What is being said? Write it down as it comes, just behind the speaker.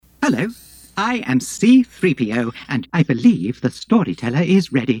Hello, I am C-3PO, and I believe the storyteller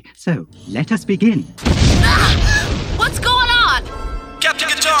is ready. So, let us begin. What's going on? Captain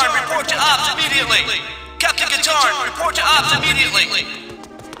Katarn, report to ops immediately! Captain Katarn, report to ops immediately!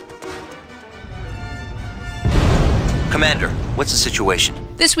 Commander, what's the situation?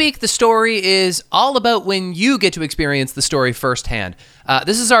 This week, the story is all about when you get to experience the story firsthand.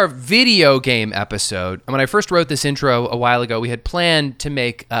 This is our video game episode. When I first wrote this intro a while ago, we had planned to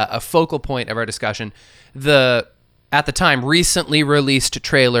make a focal point of our discussion the, at the time, recently released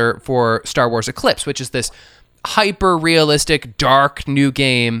trailer for Star Wars Eclipse, which is this hyper-realistic, dark new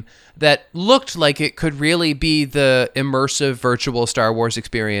game that looked like it could really be the immersive virtual Star Wars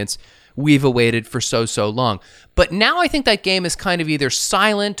experience we've awaited for so long. But now I think that game is kind of either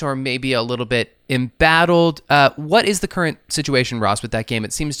silent or maybe a little bit embattled. What is the current situation, Ross, with that game?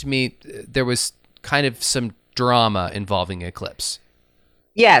 It seems to me there was kind of some drama involving Eclipse.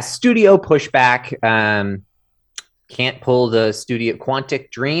 Yeah, studio pushback. Can't pull the studio.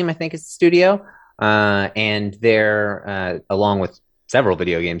 Quantic Dream, I think is the studio. And they're, along with several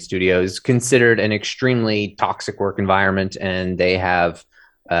video game studios, considered an extremely toxic work environment, and they have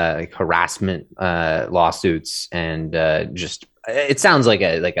like harassment lawsuits, and just it sounds like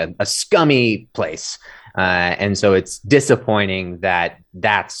a scummy place, and so it's disappointing that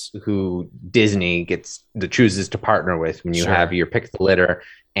that's who Disney chooses to partner with when you have your pick the litter.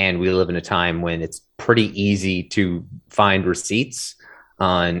 And we live in a time when it's pretty easy to find receipts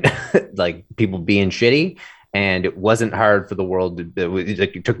on like people being shitty, and it wasn't hard for the world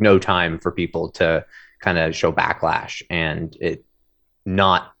it took no time for people to kind of show backlash, and it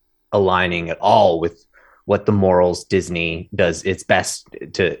not aligning at all with what the morals Disney does its best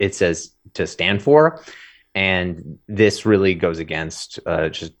to stand for. And this really goes against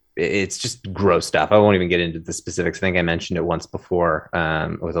it's just gross stuff. I won't even get into the specifics. I think I mentioned it once before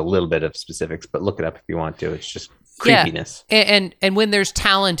with a little bit of specifics, but look it up if you want to. It's just creepiness. Yeah. And when there's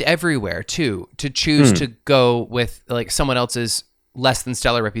talent everywhere too, to choose to go with like someone else's less than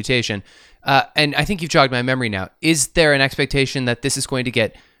stellar reputation. And I think you've jogged my memory now. Is there an expectation that this is going to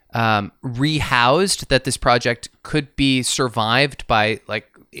get rehoused, that this project could be survived by like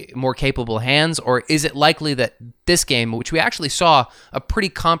more capable hands? Or is it likely that this game, which we actually saw a pretty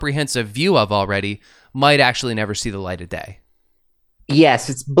comprehensive view of already, might actually never see the light of day? Yes,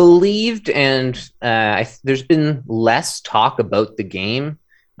 it's believed, and there's been less talk about the game.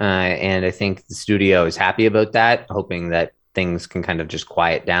 And I think the studio is happy about that, hoping that things can kind of just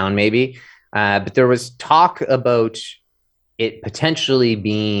quiet down maybe. But there was talk about it potentially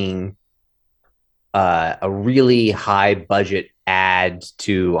being a really high budget ad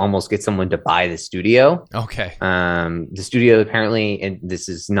to almost get someone to buy the studio. Okay. The studio apparently, and this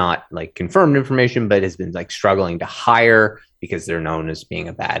is not like confirmed information, but has been like struggling to hire because they're known as being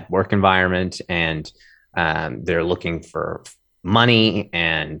a bad work environment, and they're looking for money,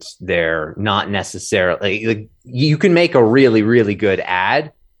 and they're not necessarily like, you can make a really, really good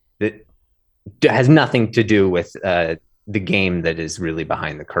ad that has nothing to do with the game that is really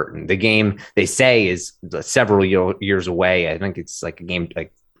behind the curtain. The game, they say, is several years away. I think it's like a game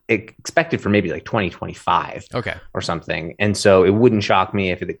like expected for maybe like 2025 or something. And so it wouldn't shock me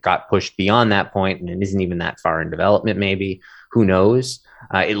if it got pushed beyond that point, and it isn't even that far in development. Maybe, who knows?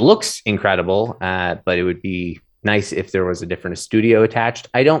 It looks incredible, but it would be nice if there was a different studio attached.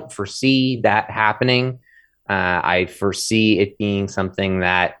 I don't foresee that happening. I foresee it being something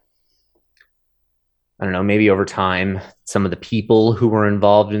that, I don't know, maybe over time, some of the people who were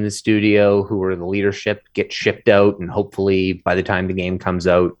involved in the studio, who were the leadership, get shipped out. And hopefully by the time the game comes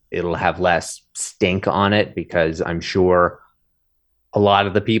out, it'll have less stink on it, because I'm sure a lot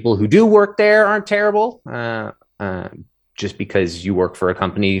of the people who do work there aren't terrible. Just because you work for a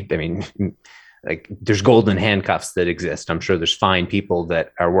company, I mean, like there's golden handcuffs that exist. I'm sure there's fine people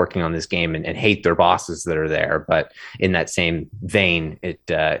that are working on this game and hate their bosses that are there. But in that same vein, it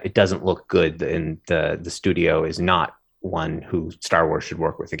doesn't look good, and the studio is not one who Star Wars should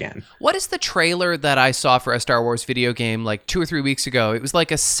work with again. What is the trailer that I saw for a Star Wars video game like 2 or 3 weeks ago? It was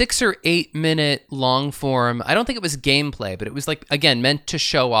like a 6 or 8 minute long form. I don't think it was gameplay, but it was like, again, meant to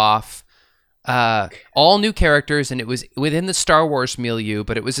show off all new characters, and it was within the Star Wars milieu,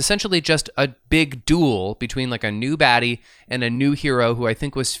 but it was essentially just a big duel between like a new baddie and a new hero who I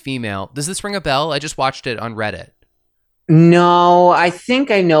think was female. Does this ring a bell? I just watched it on Reddit. No, I think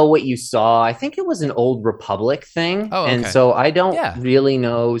I know what you saw. I think it was an Old Republic thing. Oh, okay. And so I don't really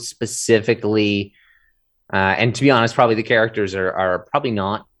know specifically. And to be honest, probably the characters are probably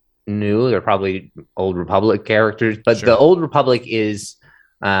not new. They're probably Old Republic characters, but the Old Republic is,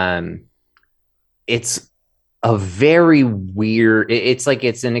 it's a very weird. It's like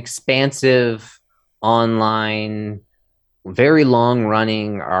it's an expansive online, very long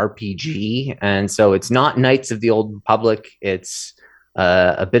running RPG, and so it's not Knights of the Old Republic. It's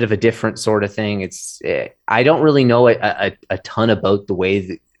a bit of a different sort of thing. I don't really know a ton about the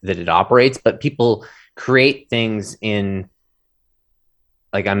way that it operates, but people create things in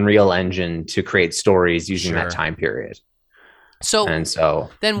like Unreal Engine to create stories using that time period. So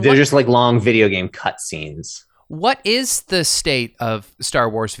then they're just like long video game cutscenes. What is the state of Star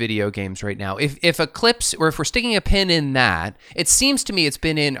Wars video games right now? If Eclipse, or if we're sticking a pin in that, it seems to me it's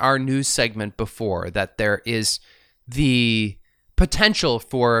been in our news segment before that there is the potential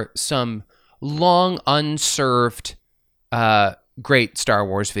for some long unserved great Star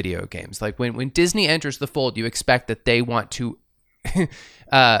Wars video games. Like when Disney enters the fold, you expect that they want to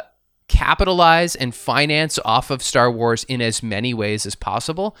capitalize and finance off of Star Wars in as many ways as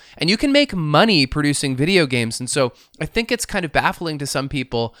possible. And you can make money producing video games. And so I think it's kind of baffling to some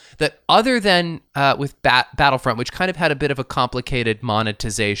people that other than with Battlefront, which kind of had a bit of a complicated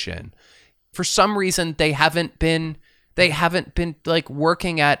monetization, for some reason they haven't been like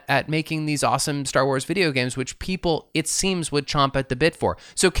working at making these awesome Star Wars video games, which people, it seems, would chomp at the bit for.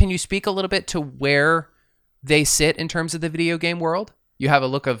 So can you speak a little bit to where they sit in terms of the video game world? You have a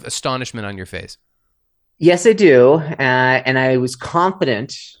look of astonishment on your face. Yes, I do. And I was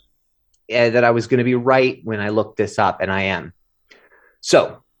confident that I was going to be right when I looked this up, and I am.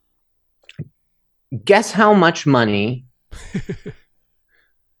 So, guess how much money...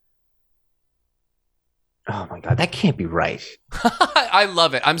 Oh my God, that can't be right. I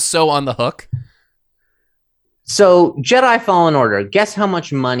love it. I'm so on the hook. So, Jedi Fallen Order, guess how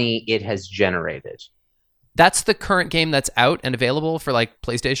much money it has generated? That's the current game that's out and available for like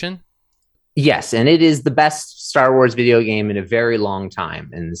PlayStation? Yes, and it is the best Star Wars video game in a very long time,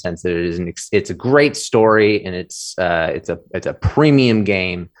 in the sense that it's a great story, and it's a premium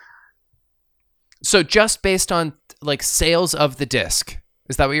game. So just based on like sales of the disc,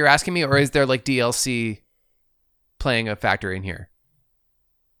 is that what you're asking me, or is there like DLC playing a factor in here?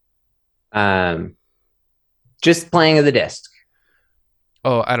 Just playing of the disc.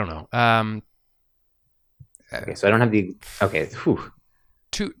 Oh, I don't know. Okay, so I don't have the... Okay,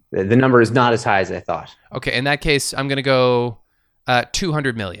 the number is not as high as I thought. Okay, in that case, I'm going to go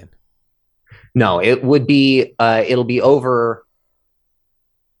 200 million. No, it would be... it'll be over...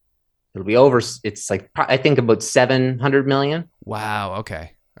 It's like, I think about 700 million. Wow,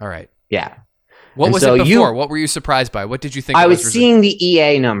 okay. All right. Yeah. What was it before? What were you surprised by? What did you think? I was seeing the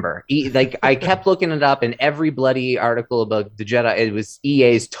EA number. Like I kept looking it up, and every bloody article about the Jedi, it was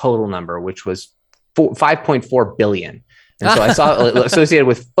EA's total number, which was 5.4 billion. And so I saw it associated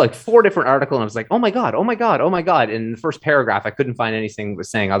with like 4 different articles, and I was like, oh my God. And in the first paragraph, I couldn't find anything that was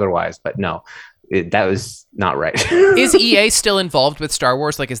saying otherwise, but no, that was not right. Is EA still involved with Star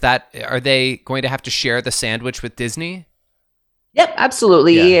Wars? Like, are they going to have to share the sandwich with Disney? Yep,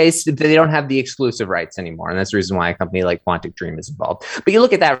 absolutely. Yeah. EA, they don't have the exclusive rights anymore. And that's the reason why a company like Quantic Dream is involved. But you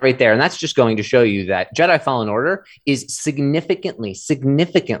look at that right there, and that's just going to show you that Jedi Fallen Order is significantly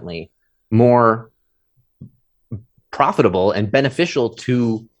more profitable and beneficial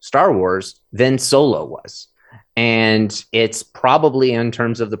to Star Wars than Solo was. And it's probably, in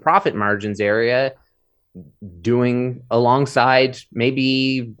terms of the profit margins area, doing alongside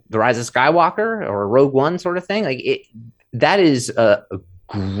maybe The Rise of Skywalker or Rogue One sort of thing. That is a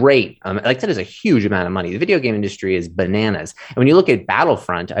great, that is a huge amount of money. The video game industry is bananas. And when you look at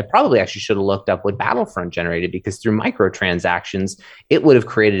Battlefront, I probably actually should have looked up what Battlefront generated, because through microtransactions, it would have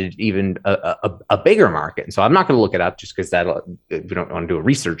created even a bigger market. And so I'm not going to look it up just because we don't want to do a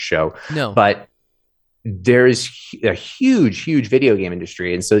research show. No. But there's a huge video game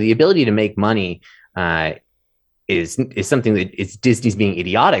industry. And so the ability to make money is something that it's Disney's being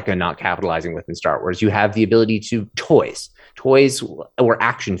idiotic and not capitalizing with in Star Wars. You have the ability to toys were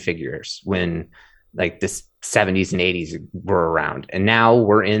action figures when like the 70s and 80s were around. And now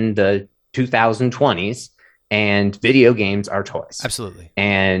we're in the 2020s and video games are toys. Absolutely.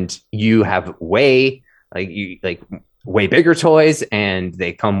 And you have way bigger toys, and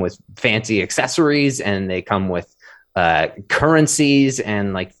they come with fancy accessories, and they come with currencies,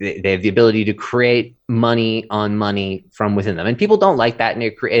 and like they have the ability to create money on money from within them. And people don't like that, and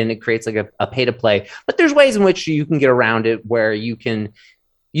it creates like a pay to play. But there's ways in which you can get around it, where you can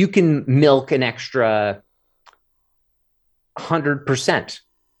milk an extra 100%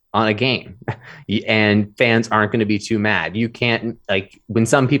 on a game, and fans aren't going to be too mad. You can't, like, when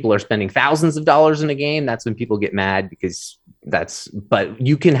some people are spending thousands of dollars in a game, that's when people get mad, because but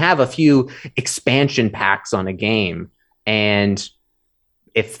you can have a few expansion packs on a game, and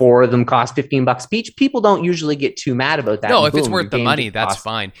if 4 of them cost $15 each, people don't usually get too mad about that. No, And if it's boom, worth your the game money, just that's costs-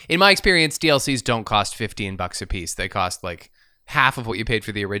 fine. In my experience, DLCs don't cost $15 a piece. They cost like half of what you paid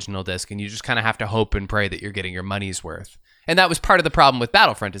for the original disc, and you just kind of have to hope and pray that you're getting your money's worth. And that was part of the problem with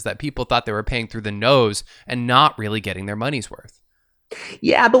Battlefront, is that people thought they were paying through the nose and not really getting their money's worth.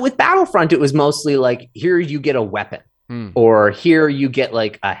 Yeah, but with Battlefront, it was mostly like, here you get a weapon, Hmm. or here you get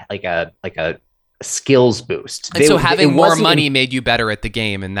like a skills boost. And so it having more wasn't money made you better at the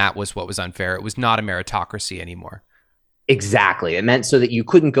game, and that was what was unfair. It was not a meritocracy anymore. Exactly. It meant so that you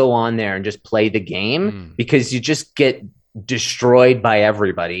couldn't go on there and just play the game because you just get destroyed by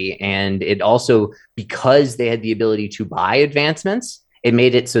everybody. And it also, because they had the ability to buy advancements, it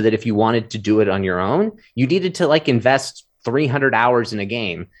made it so that if you wanted to do it on your own, you needed to like invest 300 hours in a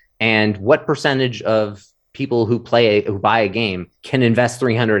game. And what percentage of people who buy a game can invest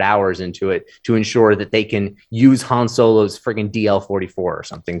 300 hours into it to ensure that they can use Han Solo's friggin' DL-44 or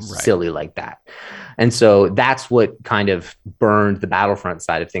something silly like that. And so that's what kind of burned the Battlefront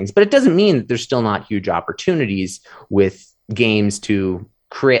side of things. But it doesn't mean that there's still not huge opportunities with games to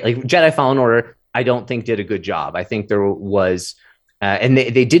create, like Jedi Fallen Order, I don't think did a good job. I think there was, and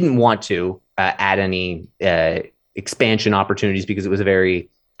they didn't want to add any expansion opportunities because it was a very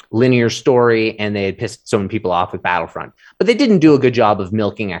linear story and they had pissed so many people off with Battlefront. But they didn't do a good job of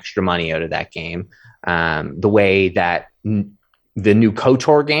milking extra money out of that game. The way that the new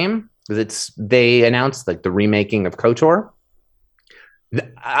KOTOR game, they announced like the remaking of KOTOR.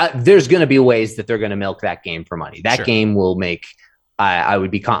 There's going to be ways that they're going to milk that game for money. That game will make,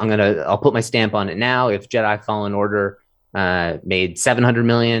 I'll put my stamp on it now. If Jedi Fallen Order made $700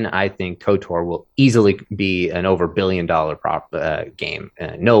 million, I think KOTOR will easily be an over $1 billion game.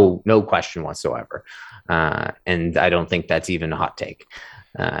 No question whatsoever. And I don't think that's even a hot take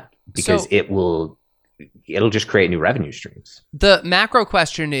because it'll just create new revenue streams. The macro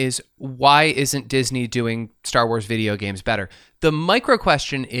question is, why isn't Disney doing Star Wars video games better? The micro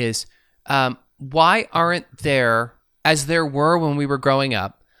question is, why aren't there, as there were when we were growing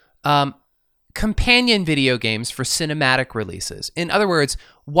up, companion video games for cinematic releases? In other words,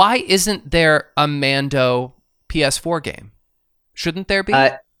 why isn't there a Mando PS4 game? Shouldn't there be?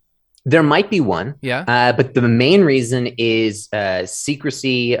 There might be one. Yeah. But the main reason is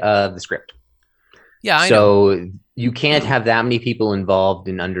secrecy of the script. Yeah, I know. You can't have that many people involved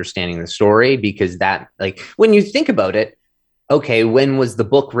in understanding the story because that, like, when you think about it, okay, when was the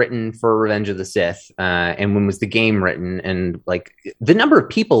book written for Revenge of the Sith? And when was the game written? And like the number of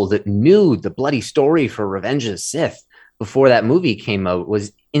people that knew the bloody story for Revenge of the Sith before that movie came out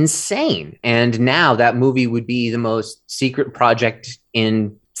was insane. And now that movie would be the most secret project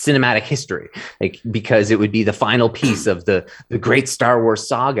in cinematic history, like, because it would be the final piece of the great Star Wars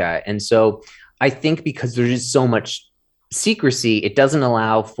saga. And so I think because there's just so much secrecy, it doesn't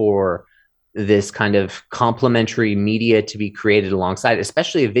allow for this kind of complementary media to be created alongside,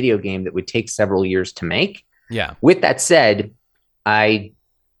 especially a video game that would take several years to make. Yeah. With that said,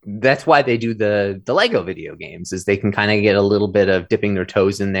 that's why they do the Lego video games, is they can kind of get a little bit of dipping their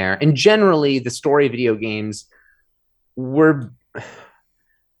toes in there. And generally the story video games were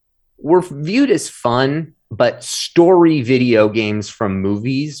viewed as fun, but story video games from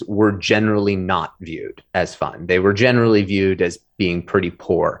movies were generally not viewed as fun. They were generally viewed as being pretty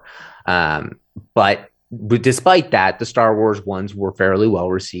poor. But despite that, the Star Wars ones were fairly well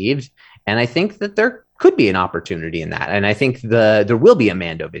received. And I think that there could be an opportunity in that. And I think there will be a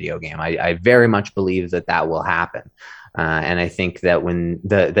Mando video game. I very much believe that will happen. And I think that when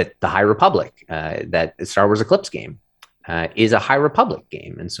the High Republic, that Star Wars Eclipse game, is a High Republic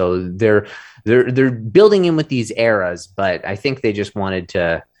game. And so they're building in with these eras, but I think they just wanted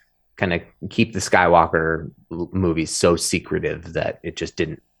to kind of keep the Skywalker movies so secretive that it just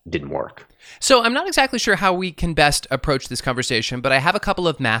didn't work. So I'm not exactly sure how we can best approach this conversation, but I have a couple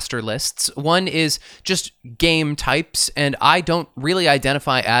of master lists. One is just game types, and I don't really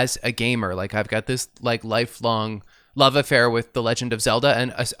identify as a gamer. Like, I've got this like lifelong love affair with The Legend of Zelda,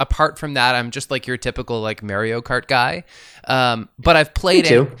 and apart from that, I'm just like your typical like Mario Kart guy. But I've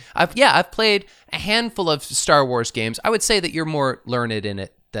played I've played a handful of Star Wars games. I would say that you're more learned in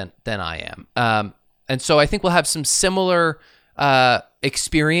it than I am. And so I think we'll have some similar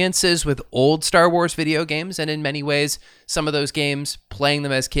experiences with old Star Wars video games, and in many ways, some of those games, playing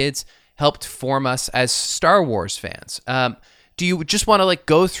them as kids, helped form us as Star Wars fans. Do you just want to like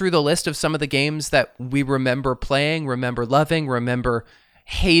go through the list of some of the games that we remember playing, remember loving, remember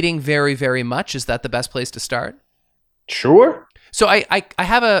hating very, very much? Is that the best place to start? Sure. So I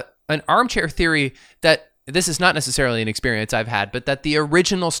have an armchair theory that this is not necessarily an experience I've had, but that the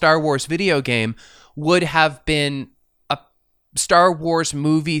original Star Wars video game would have been Star Wars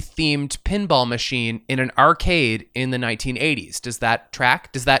movie themed pinball machine in an arcade in the 1980s. Does that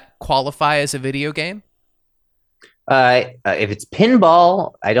track? Does that qualify as a video game? If it's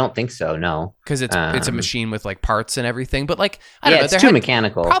pinball, I don't think so. No, because it's a machine with like parts and everything. But like I don't know, it's too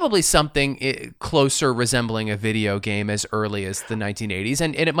mechanical. Probably something closer resembling a video game as early as the 1980s,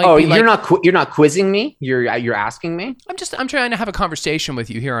 and it might. Oh, be you're not quizzing me. You're asking me. I'm trying to have a conversation with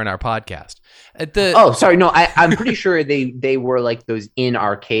you here on our podcast. Sorry, no, I'm pretty sure they were like those in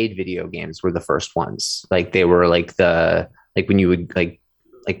arcade video games were the first ones. Like they were like when you would like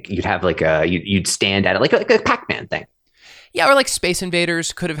you'd have like you'd stand at it like a Pac-Man thing. Yeah, or like Space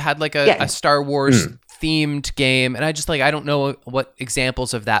Invaders could have had like a Star Wars themed game, and I don't know what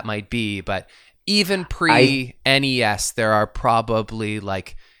examples of that might be, but even pre-NES, there are probably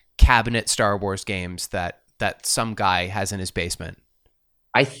like cabinet Star Wars games that some guy has in his basement.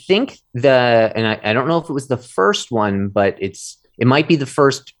 I think I don't know if it was the first one, but it might be the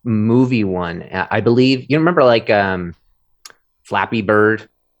first movie one. I believe you remember like Flappy Bird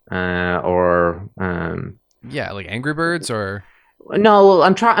like Angry Birds or no.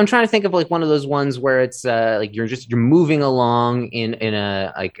 I'm trying to think of like one of those ones where it's like you're moving along in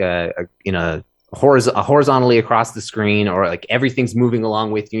a horizontally across the screen, or like everything's moving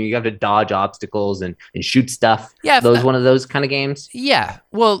along with you. You have to dodge obstacles and shoot stuff. Yeah, one of those kind of games. Yeah,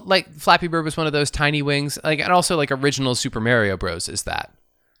 well, like Flappy Bird was one of those tiny wings, like, and also like original Super Mario Bros. Is that?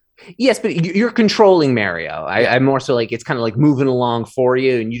 Yes, but you're controlling Mario. I'm more so like it's kind of like moving along for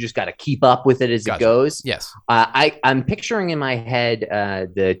you, and you just got to keep up with it as it goes. Yes. I'm picturing in my head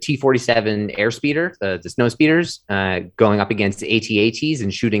the T-47 airspeeder, the snow speeders, going up against the AT-ATs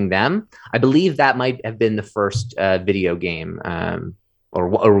and shooting them. I believe that might have been the first video game,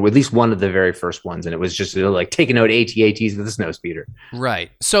 or at least one of the very first ones, and it was just like taking out AT-ATs with a snow speeder. Right.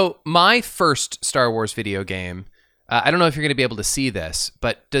 So my first Star Wars video game. I don't know if you're going to be able to see this,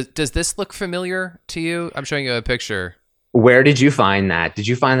 but does this look familiar to you? I'm showing you a picture. Where did you find that? Did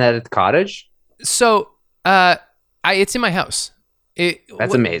you find that at the cottage? So, it's in my house.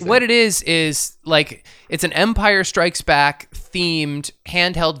 That's amazing. What it is like it's an Empire Strikes Back themed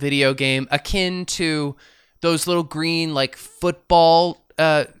handheld video game akin to those little green like football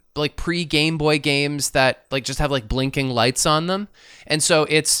like pre-Game Boy games that like just have like blinking lights on them. And so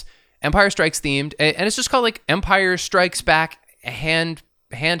it's Empire Strikes themed, and it's just called like Empire Strikes Back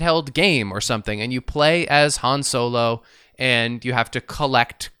handheld game or something. And you play as Han Solo, and you have to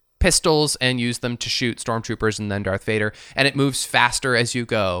collect pistols and use them to shoot stormtroopers and then Darth Vader. And it moves faster as you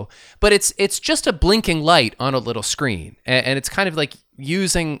go, but it's just a blinking light on a little screen, and it's kind of like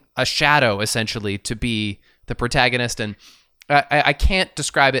using a shadow essentially to be the protagonist. And I can't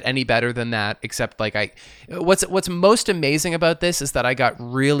describe it any better than that, except like what's most amazing about this is that I got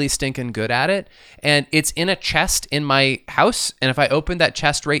really stinking good at it, and it's in a chest in my house, and if I opened that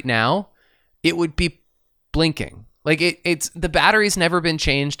chest right now, it would be blinking. Like it's the battery's never been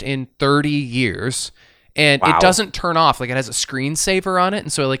changed in 30 years, and It doesn't turn off. Like it has a screensaver on it,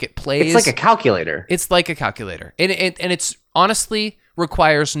 and so like it plays. It's like a calculator. It's like a calculator, and it's honestly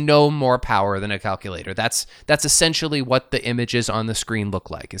requires no more power than a calculator. That's essentially what the images on the screen look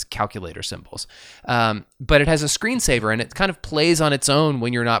like, is calculator symbols. But it has a screensaver, and it kind of plays on its own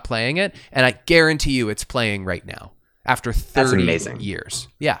when you're not playing it. And I guarantee you it's playing right now after 30 years.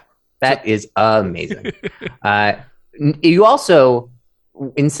 Yeah. That is amazing. You also,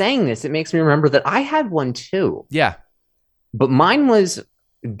 in saying this, it makes me remember that I had one too. Yeah. But mine was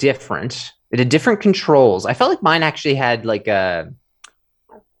different. It had different controls. I felt like mine actually had like a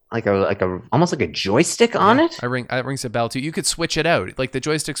almost like a joystick on it. That rings a bell too. You could switch it out. Like the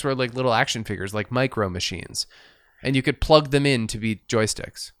joysticks were like little action figures, like micro machines, and you could plug them in to be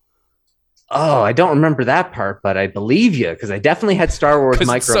joysticks. Oh, I don't remember that part, but I believe you, because I definitely had Star Wars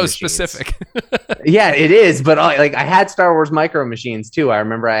micro it's so machines. Specific. Yeah, it is. But I had Star Wars micro machines too. I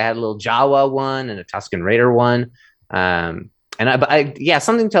remember I had a little Jawa one and a Tusken Raider one.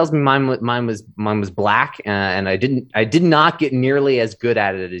 Something tells me mine was black, and I did not get nearly as good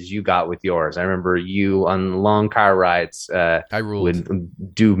at it as you got with yours. I remember you on long car rides. I ruled.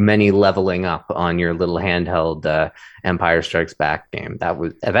 Would do many leveling up on your little handheld Empire Strikes Back game.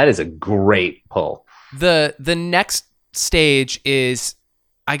 That is a great pull. The next stage is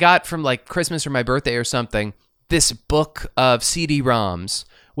I got from like Christmas or my birthday or something this book of CD-ROMs,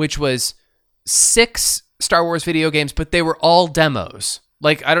 which was 6 Star Wars video games, but they were all demos.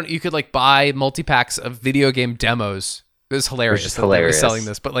 Like you could like buy multi-packs of video game demos. It was hilarious. They were selling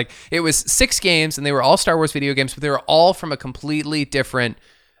this, but like it was 6 games, and they were all Star Wars video games, but they were all from a completely different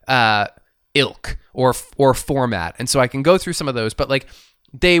ilk or format. And so I can go through some of those, but like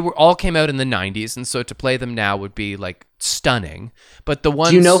they were all came out in the 90s, and so to play them now would be like stunning. But the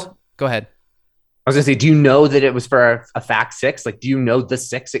ones, Do you know? Go ahead. I was gonna say, do you know that it was for a FAC 6? Like, do you know the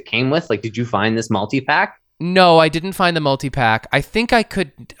 6 it came with? Like, did you find this multi-pack? No, I didn't find the multi-pack. I think I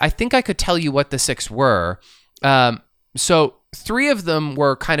could tell you what the 6 were. So 3 of them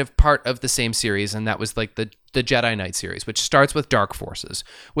were kind of part of the same series, and that was like the Jedi Knight series, which starts with Dark Forces,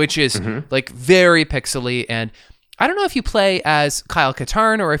 which is like very pixely. And I don't know if you play as Kyle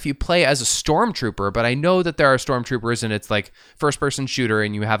Katarn or if you play as a stormtrooper, but I know that there are stormtroopers and it's like first-person shooter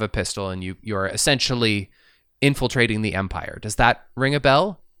and you have a pistol and you're essentially infiltrating the Empire. Does that ring a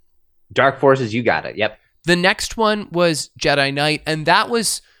bell? Dark Forces, you got it. Yep. The next one was Jedi Knight, and that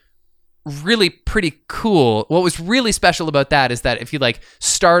was really pretty cool. What was really special about that is that if you like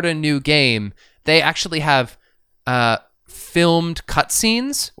start a new game, they actually have filmed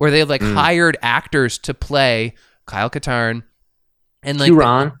cutscenes where they like hired actors to play Kyle Katarn and like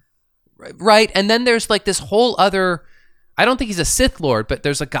Huron. Right, and then there's like this whole other, I don't think he's a Sith Lord, but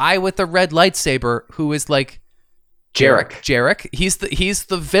there's a guy with a red lightsaber who is like Jarek. He's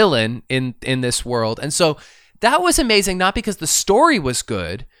the villain in this world. And so that was amazing, not because the story was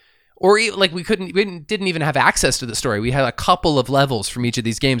good or like we didn't even have access to the story. We had a couple of levels from each of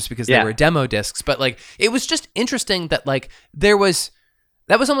these games because they were demo discs, but like it was just interesting that like that was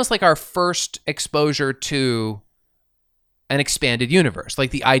almost like our first exposure to an expanded universe,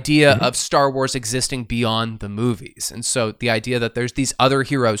 like the idea of Star Wars existing beyond the movies. And so the idea that there's these other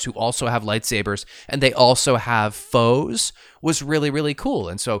heroes who also have lightsabers and they also have foes was really, really cool.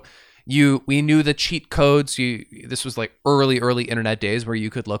 And so we knew the cheat codes. This was like early internet days where you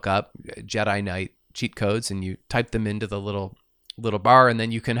could look up Jedi Knight cheat codes and you type them into the little bar, and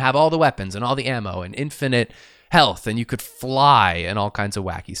then you can have all the weapons and all the ammo and infinite health, and you could fly and all kinds of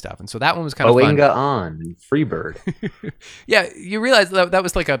wacky stuff. And so that one was kind of fun. Boinga on and Freebird. Yeah, you realize that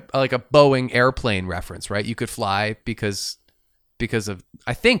was like a Boeing airplane reference, right? You could fly because of,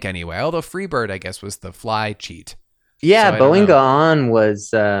 I think anyway, although Freebird I guess was the fly cheat. Yeah, so Boinga on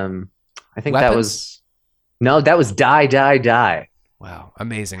was I think weapons? that was die. Wow,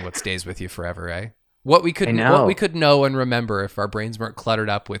 amazing what stays with you forever, eh? What we could know and remember if our brains weren't cluttered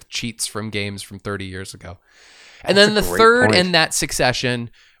up with cheats from games from 30 years ago. And then the third in that succession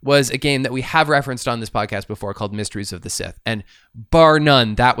was a game that we have referenced on this podcast before called Mysteries of the Sith. And bar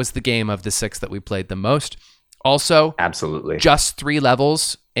none, that was the game of the 6 that we played the most. Also, absolutely just 3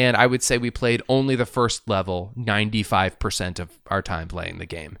 levels. And I would say we played only the first level 95% of our time playing the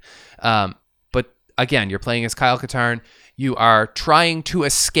game. But again, you're playing as Kyle Katarn. You are trying to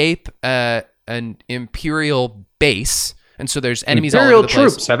escape an Imperial base. And so there's enemies all over the place. Imperial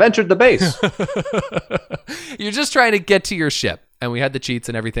troops have entered the base. You're just trying to get to your ship. And we had the cheats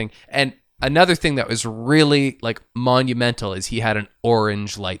and everything. And another thing that was really like monumental is he had an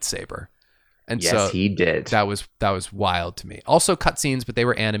orange lightsaber. And yes, so he did. That was wild to me. Also cutscenes, but they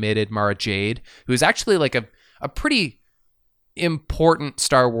were animated. Mara Jade, who is actually like a pretty important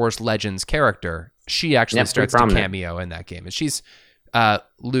Star Wars Legends character. She actually starts to cameo in that game. And she's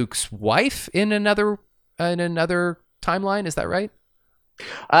Luke's wife in another timeline. Is that right?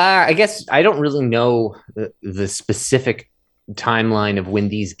 I guess I don't really know the specific timeline of when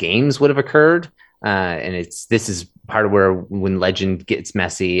these games would have occurred. And this is part of when Legend gets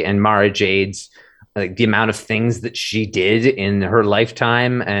messy, and Mara Jade's like the amount of things that she did in her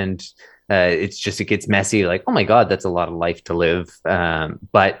lifetime, and it gets messy. Like, oh my God, that's a lot of life to live.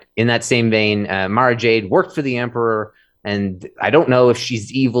 But in that same vein, Mara Jade worked for the Emperor. And I don't know if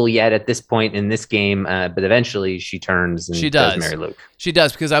she's evil yet at this point in this game, but eventually she turns and does marry Luke. She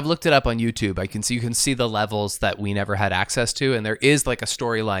does, because I've looked it up on YouTube. You can see the levels that we never had access to, and there is like a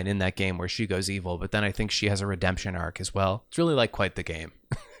storyline in that game where she goes evil, but then I think she has a redemption arc as well. It's really like quite the game.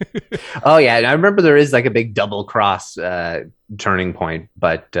 Oh yeah, and I remember there is like a big double cross turning point,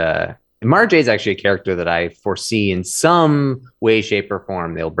 but Mara Jade's actually a character that I foresee in some way, shape, or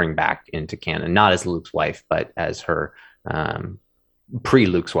form they'll bring back into canon, not as Luke's wife, but as her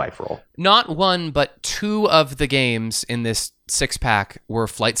pre-Luke's wife role. Not one, but 2 of the games in this 6-pack were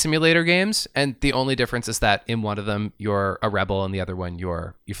flight simulator games, and the only difference is that in one of them you're a rebel, and the other one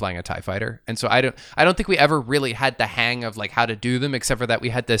you're flying a TIE fighter. And so I don't think we ever really had the hang of like how to do them, except for that we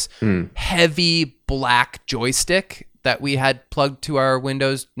had this heavy black joystick that we had plugged to our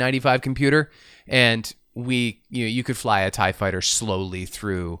Windows 95 computer, and you could fly a TIE fighter slowly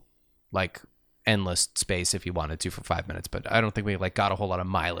through like endless space if you wanted to for 5 minutes, but I don't think we like got a whole lot of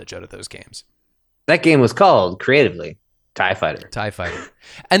mileage out of those games. That game was called creatively TIE Fighter.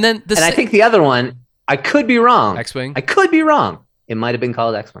 And then I think the other one, I could be wrong. X-Wing? I could be wrong. It might have been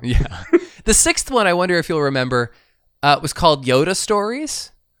called X-Wing. Yeah. The 6th one, I wonder if you'll remember, was called Yoda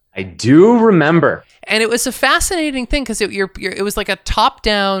Stories. I do remember. And it was a fascinating thing because it was like a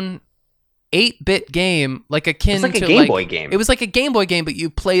top-down 8-bit game, like akin It's like a to Game Boy game. It was like a Game Boy game, but you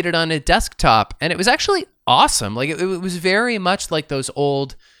played it on a desktop, and it was actually awesome. Like it was very much like those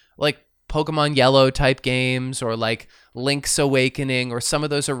old, like Pokemon Yellow type games, or like Link's Awakening, or some of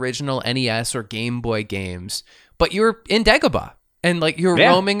those original NES or Game Boy games. But you were in Dagobah, and like you're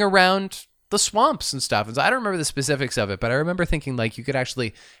roaming around the swamps and stuff. And so I don't remember the specifics of it, but I remember thinking like you could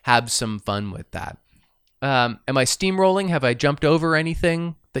actually have some fun with that. Am I steamrolling? Have I jumped over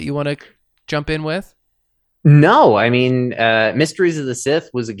anything that you want to jump in with? No, I mean, Mysteries of the Sith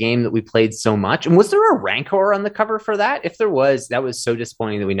was a game that we played so much. And was there a Rancor on the cover for that? If there was, that was so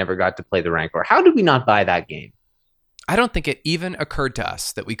disappointing that we never got to play the Rancor. How did we not buy that game? I don't think it even occurred to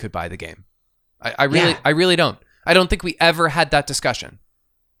us that we could buy the game. I really don't. I don't think we ever had that discussion.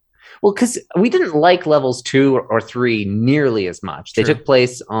 Well, because we didn't like levels 2 or 3 nearly as much. They took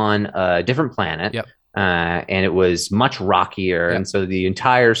place on a different planet. Yep. And it was much rockier. Yep. And so the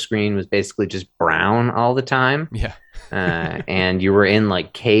entire screen was basically just brown all the time. Yeah. And you were in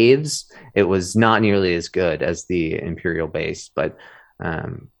like caves. It was not nearly as good as the Imperial base. But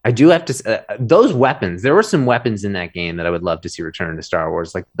I do have to those weapons. There were some weapons in that game that I would love to see return to Star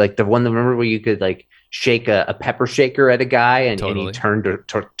Wars, like the one that, remember, where you could like shake a pepper shaker at a guy and he turned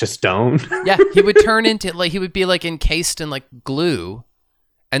to stone. Yeah, he would turn into he would be like encased in like glue,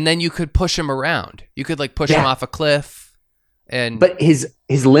 and then you could push him around. You could like push him off a cliff, but his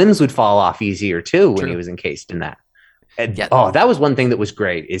limbs would fall off easier too when he was encased in that. And, that was one thing that was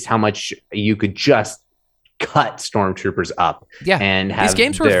great, is how much you could just cut stormtroopers up and have these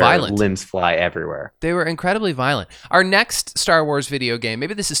games were their violent. Limbs fly everywhere. They were incredibly violent. Our next Star Wars video game,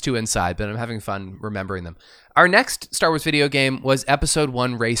 maybe this is too inside, but I'm having fun remembering them. Our next Star Wars video game was Episode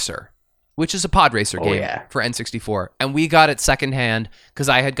 1 Racer, which is a pod racer game for N64. And we got it secondhand because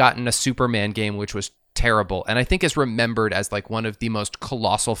I had gotten a Superman game, which was terrible, and I think is remembered as like one of the most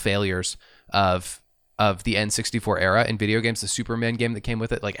colossal failures of the N64 era in video games. The Superman game that came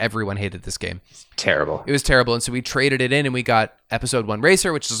with it, like everyone hated this game. Terrible. It was terrible. And so we traded it in and we got Episode 1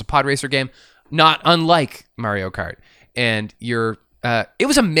 Racer, which is a pod racer game, not unlike Mario Kart. And it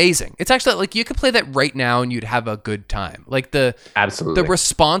was amazing. It's actually like you could play that right now and you'd have a good time. Like the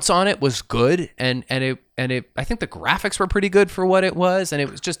response on it was good, and it I think the graphics were pretty good for what it was, and it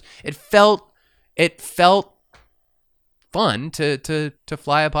was just it felt fun to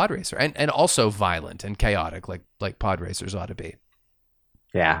fly a pod racer, and also violent and chaotic like pod racers ought to be.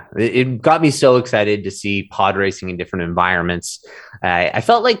 Yeah, it got me so excited to see pod racing in different environments. I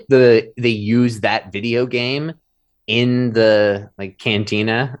felt like they used that video game in the like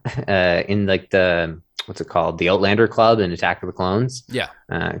cantina, in like the, what's it called, the Outlander Club in Attack of the Clones. Yeah,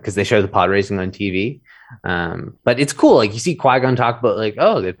 because they show the pod racing on TV. But it's cool. Like you see Qui-Gon talk about like,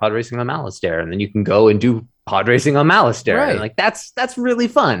 oh, they're pod racing on Malastare, and then you can go and do pod racing on Malastare. Right. And like that's really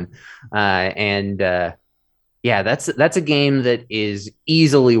fun. Yeah, that's a game that is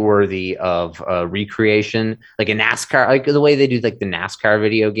easily worthy of recreation, like a NASCAR, like the way they do like the NASCAR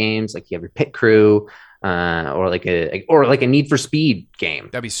video games. Like you have your pit crew, or like a Need for Speed game.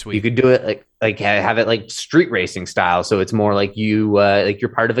 That'd be sweet. You could do it like have it like street racing style, so it's more like you like you're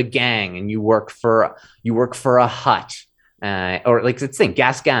part of a gang and you work for a hut, or like let's think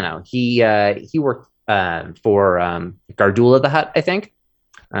Gasgano. He worked for Gardula the Hutt, I think,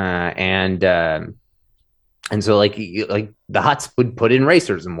 and so like the huts would put in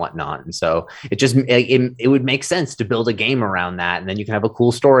racers and whatnot, and so it would make sense to build a game around that, and then you can have a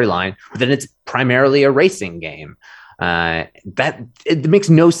cool storyline. But then it's primarily a racing game. That it makes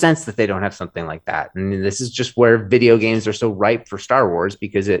no sense that they don't have something like that. And this is just where video games are so ripe for Star Wars,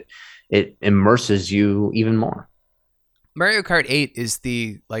 because it immerses you even more. Mario Kart 8 is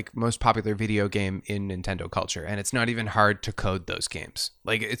the like most popular video game in Nintendo culture, and it's not even hard to code those games.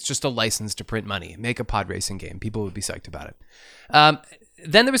 Like it's just a license to print money. Make a pod racing game. People would be psyched about it.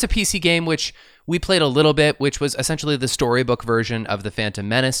 Then there was a PC game which we played a little bit, which was essentially the storybook version of The Phantom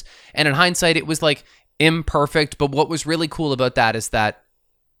Menace. And in hindsight, it was like imperfect, but what was really cool about that is that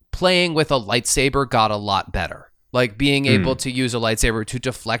playing with a lightsaber got a lot better. Like being able to use a lightsaber to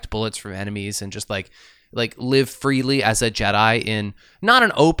deflect bullets from enemies and just like live freely as a Jedi in not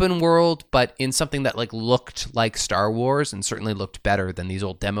an open world, but in something that like looked like Star Wars and certainly looked better than these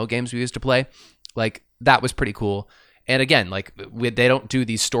old demo games we used to play. Like that was pretty cool. And again, like they don't do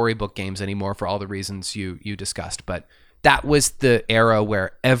these storybook games anymore for all the reasons you discussed, but that was the era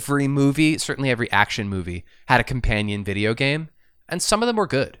where every movie, certainly every action movie, had a companion video game, and some of them were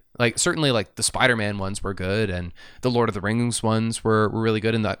good. Like certainly like the Spider-Man ones were good, and the Lord of the Rings ones were really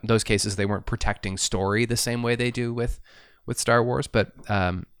good. In those cases, they weren't protecting story the same way they do with Star Wars. But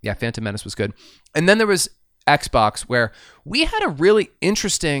yeah, Phantom Menace was good. And then there was Xbox, where we had a really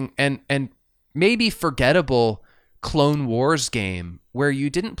interesting and maybe forgettable Clone Wars game where you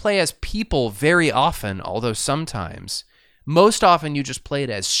didn't play as people very often, although sometimes. Most often you just played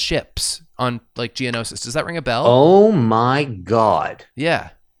as ships on like Geonosis. Does that ring a bell? Oh my God. Yeah.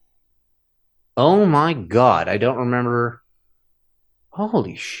 Oh my God. I don't remember.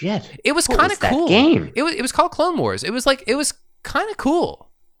 Holy shit. It was What kind was of that cool. game? It was called Clone Wars. It was kind of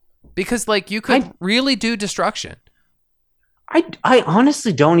cool because like you could really do destruction. I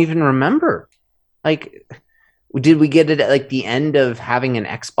honestly don't even remember. Like, did we get it at like the end of having an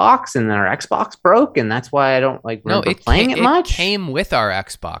Xbox and then our Xbox broke and that's why I don't like remember playing it much? It came with our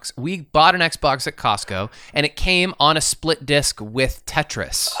Xbox. We bought an Xbox at Costco and it came on a split disc with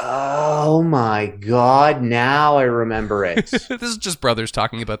Tetris. Oh my God, now I remember it. This is just brothers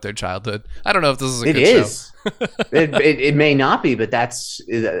talking about their childhood. I don't know if this is a It good is. show. It may not be, but that's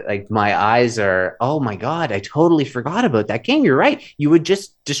like my eyes are, oh my God, I totally forgot about that game. You're right. You would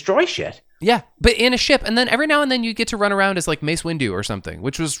just destroy shit. Yeah, but in a ship, and then every now and then you get to run around as like Mace Windu or something,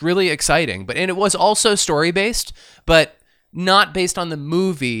 which was really exciting. And it was also story based, but not based on the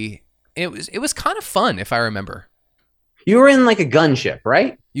movie. It was kind of fun, if I remember. You were in like a gunship,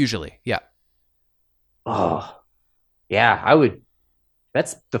 right? Usually, yeah. Oh, yeah. I would.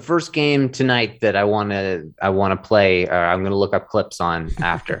 That's the first game tonight that I want to play. I'm going to look up clips on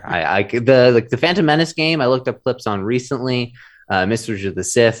after. The Phantom Menace game I looked up clips on recently. Misters of the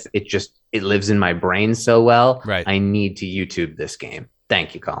Sith. It lives in my brain so well. Right. I need to YouTube this game.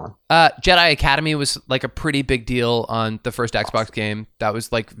 Thank you, Colin. Jedi Academy was like a pretty big deal on the first Xbox game. That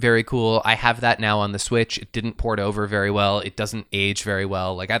was like very cool. I have that now on the Switch. It didn't port over very well. It doesn't age very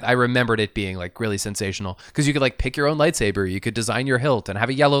well. Like I remembered it being like really sensational because you could like pick your own lightsaber. You could design your hilt and have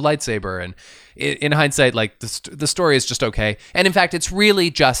a yellow lightsaber. And in hindsight, like the story is just okay. And in fact, it's really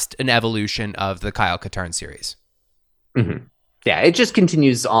just an evolution of the Kyle Katarn series. Mm-hmm. Yeah, it just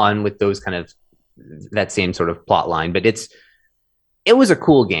continues on with those kind of that same sort of plot line, but it was a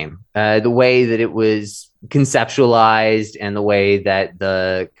cool game. The way that it was conceptualized and the way that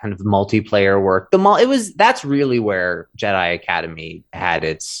the kind of multiplayer worked, that's really where Jedi Academy had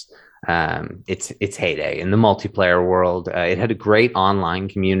its heyday in the multiplayer world. It had a great online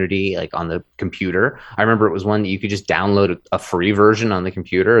community, like on the computer. I remember it was one that you could just download a free version on the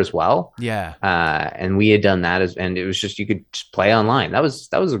computer as well. Yeah. And we had done that and it was just, you could just play online. That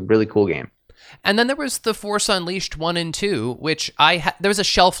was a really cool game. And then there was the Force Unleashed 1 and 2, which there was a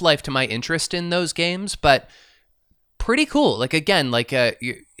shelf life to my interest in those games, but pretty cool. Like again, like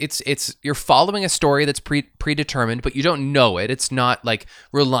you're following a story that's predetermined, but you don't know it. It's not like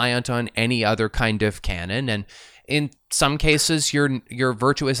reliant on any other kind of canon. And in some cases, you're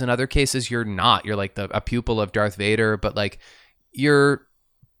virtuous. In other cases, you're not. You're like a pupil of Darth Vader, but like you're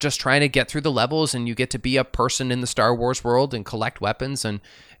just trying to get through the levels, and you get to be a person in the Star Wars world and collect weapons and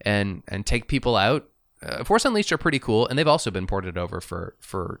take people out. Force Unleashed are pretty cool, and they've also been ported over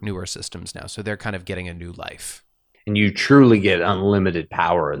for newer systems now, so they're kind of getting a new life. And you truly get unlimited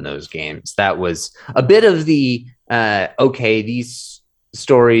power in those games. That was a bit of the these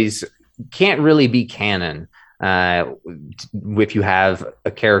stories can't really be canon if you have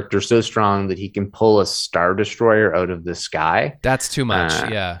a character so strong that he can pull a Star Destroyer out of the sky. That's too much.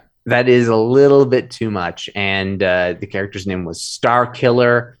 Yeah. That is a little bit too much. And the character's name was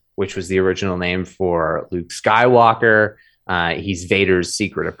Starkiller, which was the original name for Luke Skywalker. He's Vader's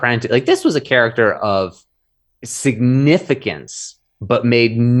secret apprentice. Like, this was a character of significance, but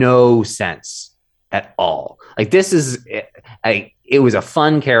made no sense at all. Like, this is, it was a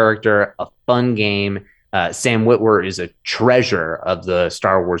fun character, a fun game. Sam Witwer is a treasure of the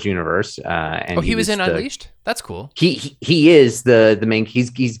Star Wars universe. And he was in Unleashed? That's cool. He is the main. He's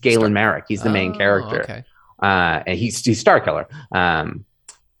Galen Marek. He's the main character. Okay. And he's Starkiller.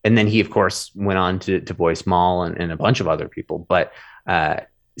 And then he, of course, went on to voice Maul and a bunch of other people. But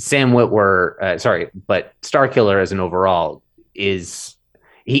Sam Witwer, but Starkiller as an overall is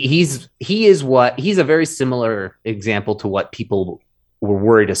he's a very similar example to what people were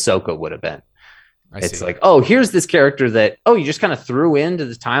worried Ahsoka would have been. It's like, oh, here's this character that, you just kind of threw into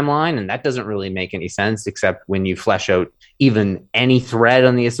the timeline, and that doesn't really make any sense, except when you flesh out even any thread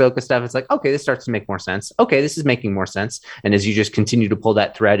on the Ahsoka stuff, it's like, okay, this starts to make more sense. Okay, this is making more sense. And as you just continue to pull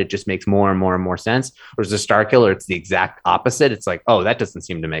that thread, it just makes more and more and more sense. Whereas the Starkiller, it's the exact opposite. It's like, oh, that doesn't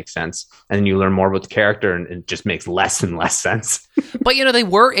seem to make sense. And then you learn more about the character, and it just makes less and less sense. But, they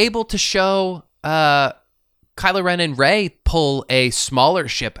were able to show Kylo Ren and Rey pull a smaller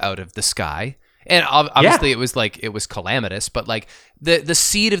ship out of the sky. And obviously it was calamitous, but like the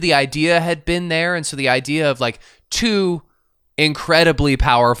seed of the idea had been there. And so the idea of like two incredibly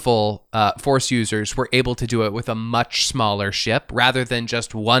powerful Force users were able to do it with a much smaller ship rather than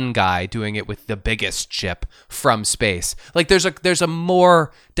just one guy doing it with the biggest ship from space. Like there's a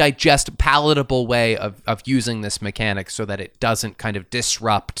more palatable way of using this mechanic so that it doesn't kind of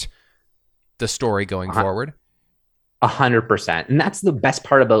disrupt the story going forward. 100%. And that's the best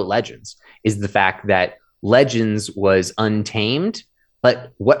part about Legends, is the fact that Legends was untamed.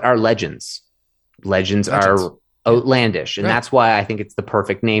 But what are Legends? Legends are outlandish. And that's why I think it's the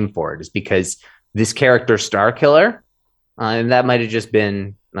perfect name for it, is because this character, Starkiller, and that might have just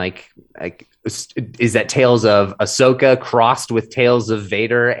been like is that Tales of Ahsoka crossed with Tales of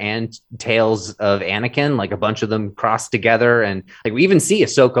Vader and Tales of Anakin, like a bunch of them crossed together. And like we even see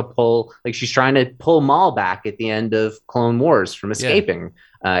Ahsoka pull, like she's trying to pull Maul back at the end of Clone Wars from escaping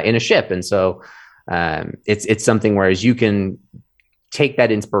in a ship. And so it's something whereas you can take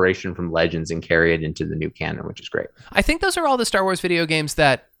that inspiration from Legends and carry it into the new canon, which is great. I think those are all the Star Wars video games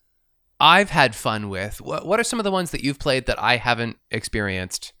that I've had fun with. What are some of the ones that you've played that I haven't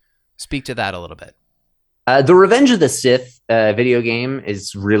experienced? Speak to that a little bit. The Revenge of the Sith video game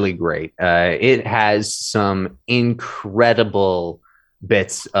is really great. It has some incredible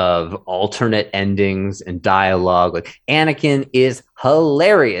bits of alternate endings and dialogue. Like Anakin is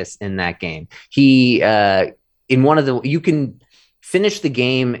hilarious in that game. He you can finish the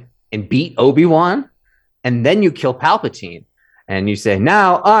game and beat Obi-Wan, and then you kill Palpatine. And you say,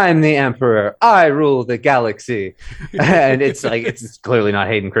 now I'm the Emperor. I rule the galaxy. And it's like, it's clearly not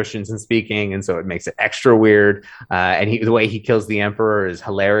Hayden Christensen speaking. And so it makes it extra weird. And the way he kills the Emperor is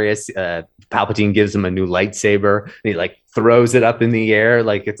hilarious. Palpatine gives him a new lightsaber. And he like throws it up in the air.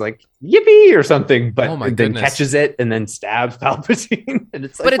 Like it's like, yippee or something. But then catches it and then stabs Palpatine. And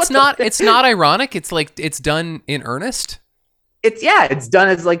it's like, but it's not ironic. It's like, it's done in earnest. It's done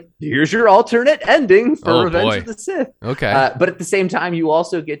as like, here's your alternate ending for Revenge of the Sith. Okay. But at the same time, you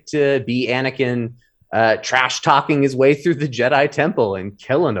also get to be Anakin trash talking his way through the Jedi Temple and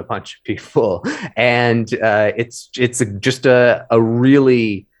killing a bunch of people. And it's just a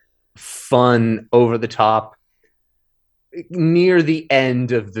really fun, over the top, near the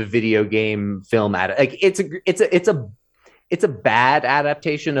end of the video game film. Like it's a bad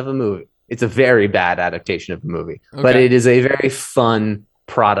adaptation of a movie. It's a very bad adaptation of the movie, but it is a very fun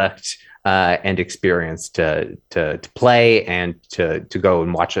product and experience to play and to go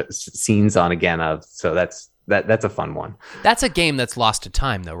and watch scenes on again of. So that's a fun one. That's a game that's lost to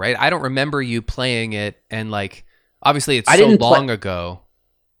time though, right? I don't remember you playing it, and like obviously it's so long ago.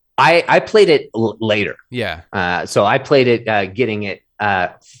 I played it later. Yeah. So I played it getting it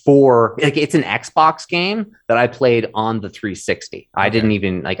for like it's an Xbox game that I played on the 360. I didn't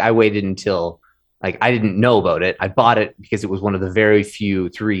even I waited until I didn't know about it. I bought it because it was one of the very few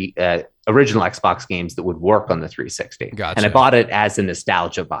original Xbox games that would work on the 360. Gotcha. And I bought it as a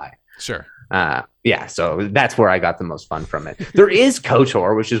nostalgia buy. Sure. So that's where I got the most fun from it. There is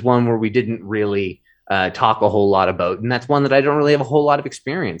KOTOR, which is one where we didn't really talk a whole lot about, and that's one that I don't really have a whole lot of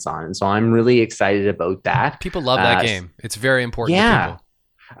experience on, and so I'm really excited about that. People love that game. It's very important to people.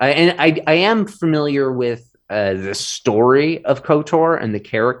 And I am familiar with the story of KOTOR and the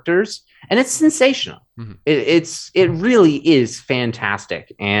characters, and it's sensational. Mm-hmm. It really is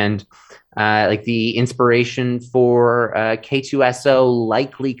fantastic, and like the inspiration for K2SO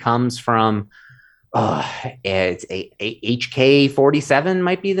likely comes from it's a HK-47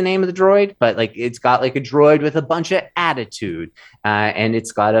 might be the name of the droid, but like it's got like a droid with a bunch of attitude, and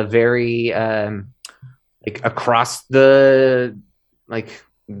it's got a very like across the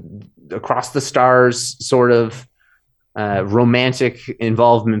stars sort of romantic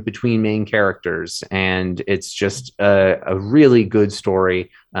involvement between main characters, and it's just a really good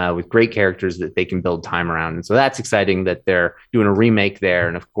story with great characters that they can build time around. And so that's exciting that they're doing a remake there,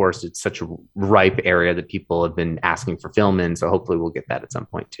 and of course it's such a ripe area that people have been asking for film in, so hopefully we'll get that at some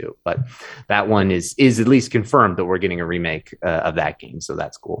point too. But that one is at least confirmed that we're getting a remake of that game, so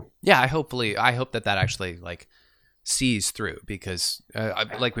that's cool. Yeah, I hope that actually like sees through, because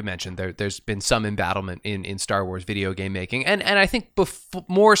like we mentioned, there's been some embattlement in Star Wars video game making, and I think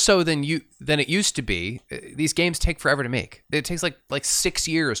more so than it used to be. These games take forever to make. It takes like 6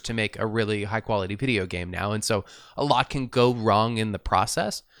 years to make a really high quality video game now, and so a lot can go wrong in the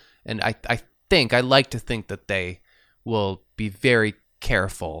process. And I like to think that they will be very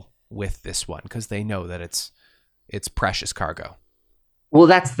careful with this one, because they know that it's precious cargo. Well,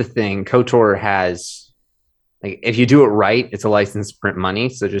 that's the thing. KOTOR has, like, if you do it right, it's a license to print money.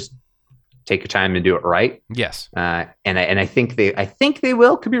 So just take your time and do it right. Yes. And I think they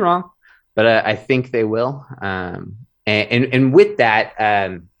will. Could be wrong, but I think they will. And with that,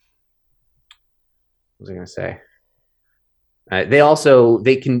 what was I going to say?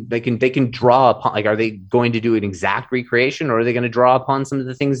 They can draw upon, like, are they going to do an exact recreation, or are they going to draw upon some of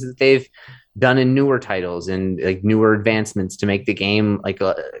the things that they've done in newer titles and like newer advancements to make the game like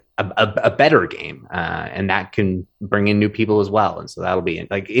a better game, and that can bring in new people as well. And so that'll be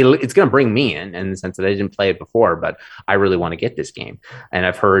like it's going to bring me in the sense that I didn't play it before, but I really want to get this game. And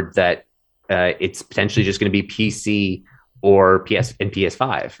I've heard that it's potentially just going to be PC or PS and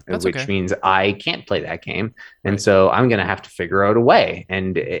PS5, which means I can't play that game. And so I'm going to have to figure out a way.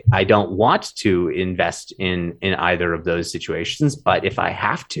 And I don't want to invest in either of those situations. But if I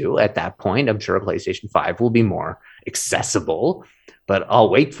have to, at that point, I'm sure a PlayStation 5 will be more accessible. But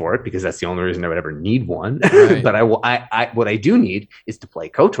I'll wait for it because that's the only reason I would ever need one. Right. But what I do need is to play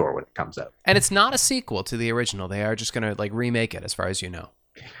KOTOR when it comes out. And it's not a sequel to the original. They are just going to like remake it, as far as you know.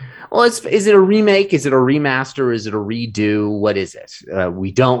 Well, is it a remake? Is it a remaster? Is it a redo? What is it? We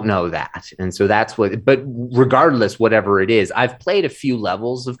don't know that. And so that's what, but regardless, whatever it is, I've played a few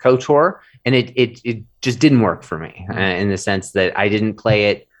levels of KOTOR and it just didn't work for me in the sense that I didn't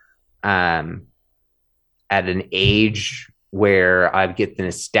play it at an age where I get the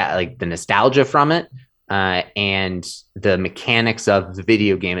nostalgia from it. And the mechanics of the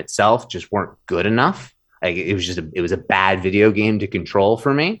video game itself just weren't good enough. Like it was a bad video game to control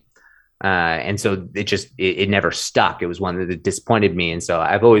for me. And so it never stuck. It was one that disappointed me. And so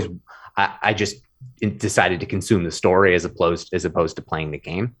I just decided to consume the story as opposed to playing the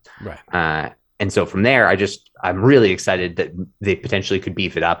game. Right. And so from there, I'm really excited that they potentially could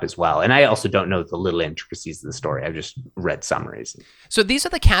beef it up as well. And I also don't know the little intricacies of the story. I've just read summaries. So these are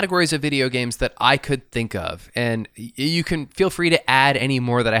the categories of video games that I could think of. And you can feel free to add any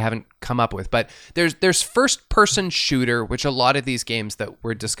more that I haven't come up with. But there's first-person shooter, which a lot of these games that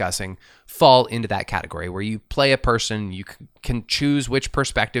we're discussing fall into that category, where you play a person, you can choose which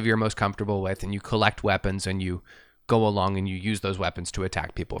perspective you're most comfortable with, and you collect weapons and you go along and you use those weapons to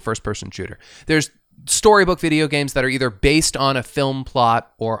attack people. First-person shooter. There's storybook video games that are either based on a film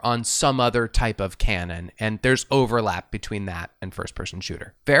plot or on some other type of canon, and there's overlap between that and first-person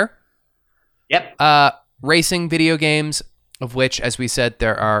shooter. Fair? Yep. Racing video games, of which, as we said,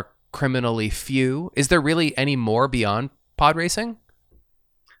 there are criminally few. Is there really any more beyond pod racing?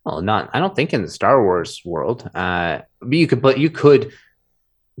 Well, I don't think in the Star Wars world. But you could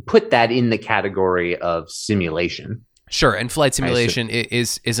put that in the category of simulation. Sure, and flight simulation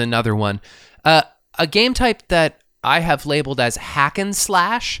is another one. A game type that I have labeled as hack and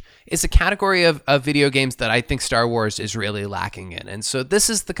slash is a category of video games that I think Star Wars is really lacking in. And so this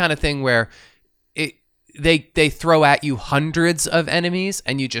is the kind of thing where they throw at you hundreds of enemies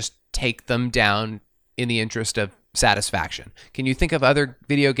and you just take them down in the interest of satisfaction. Can you think of other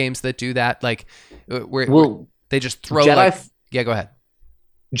video games that do that? Like where they just throw yeah, go ahead.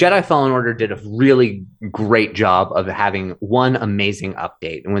 Jedi Fallen Order did a really great job of having one amazing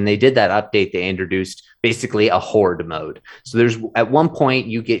update. And when they did that update, they introduced basically a horde mode. So there's at one point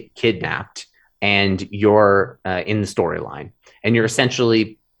you get kidnapped and you're in the storyline and you're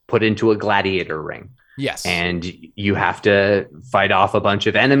essentially put into a gladiator ring. Yes. And you have to fight off a bunch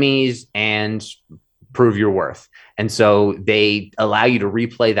of enemies and prove your worth. And so they allow you to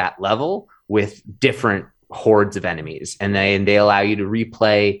replay that level with different hordes of enemies, and they allow you to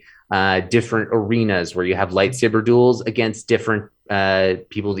replay different arenas where you have lightsaber duels against different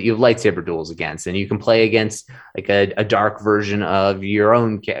people that you have lightsaber duels against, and you can play against like a dark version of your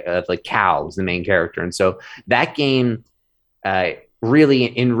own like Cal is the main character. And so that game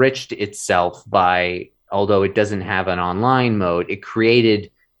really enriched itself by, although it doesn't have an online mode, it created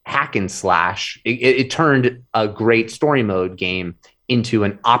hack and slash. It turned a great story mode game into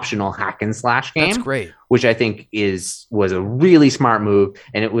an optional hack and slash game. That's great. Which I think was a really smart move.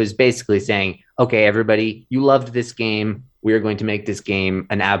 And it was basically saying, okay, everybody, you loved this game. We are going to make this game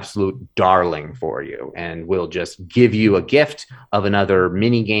an absolute darling for you. And we'll just give you a gift of another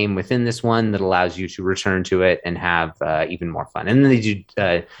mini game within this one that allows you to return to it and have even more fun. And then they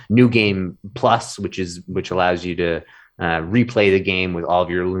do New Game Plus, which allows you to replay the game with all of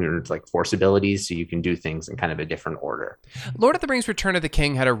your lunar like force abilities, so you can do things in kind of a different order. Lord of the Rings Return of the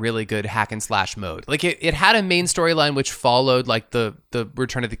King had a really good hack and slash mode. Like it had a main storyline which followed like the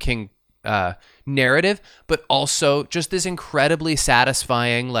Return of the King narrative, but also just this incredibly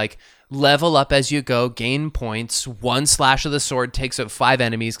satisfying like level up as you go, gain points. One slash of the sword takes out 5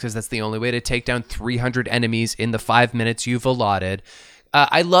 enemies because that's the only way to take down 300 enemies in the 5 minutes you've allotted.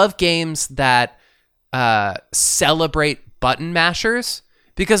 I love games that celebrate button mashers,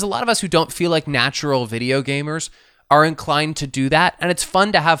 because a lot of us who don't feel like natural video gamers are inclined to do that. And it's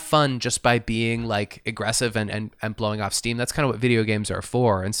fun to have fun just by being like aggressive and blowing off steam. That's kind of what video games are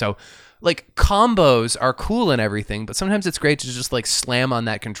for. And so like combos are cool and everything, but sometimes it's great to just like slam on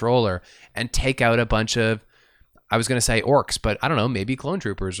that controller and take out a bunch of, I was going to say orcs, but I don't know, maybe clone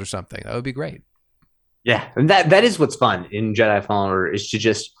troopers or something. That would be great. Yeah, and that is what's fun in Jedi Fallen Order, is to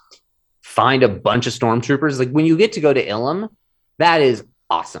just find a bunch of stormtroopers. Like when you get to go to Ilum, that is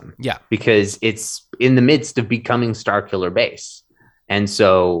awesome. Yeah. Because it's in the midst of becoming Starkiller Base. And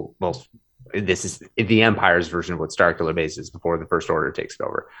so, well, this is the Empire's version of what Starkiller Base is before the First Order takes it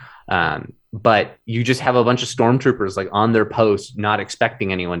over. But you just have a bunch of stormtroopers like on their post, not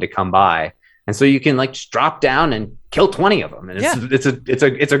expecting anyone to come by. And so you can like just drop down and kill 20 of them. And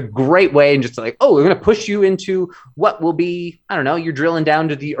it's a great way, and just like, oh, we're going to push you into what will be, I don't know, you're drilling down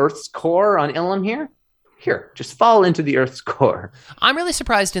to the Earth's core on Ilum here. Here, just fall into the Earth's core. I'm really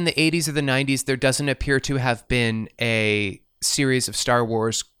surprised in the 80s or the 90s, there doesn't appear to have been a series of Star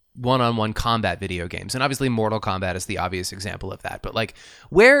Wars one-on-one combat video games. And obviously Mortal Kombat is the obvious example of that. But like,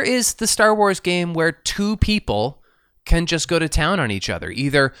 where is the Star Wars game where two people can just go to town on each other,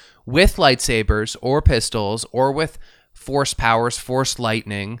 either with lightsabers or pistols or with force powers, force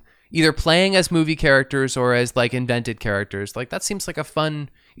lightning, either playing as movie characters or as like invented characters? Like that seems like a fun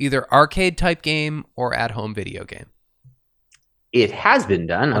either arcade type game or at home video game. It has been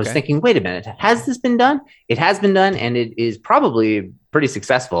done. I was thinking, wait a minute, has this been done? It has been done, and it is probably pretty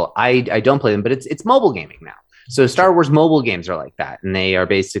successful. I don't play them, but it's mobile gaming now. So Star Wars mobile games are like that, and they are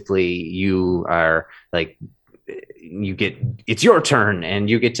basically, you are like, it's your turn, and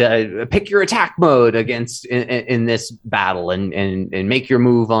you get to pick your attack mode against in this battle, and make your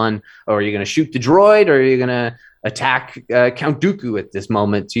move on, or are you going to shoot the droid, or are you going to attack Count Dooku at this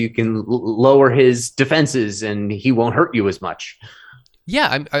moment so you can lower his defenses and he won't hurt you as much.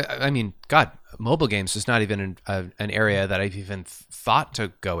 Yeah, I mean, God, mobile games is not even an area that I've even thought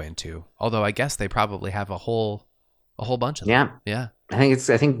to go into. Although I guess they probably have a whole bunch of them. Yeah. I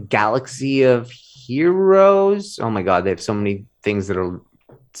think Galaxy of Heroes. Oh my God, they have so many things that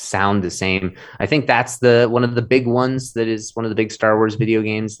sound the same. I think that's one of the big ones, that is one of the big Star Wars video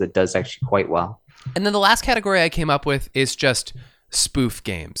games that does actually quite well. And then the last category I came up with is just spoof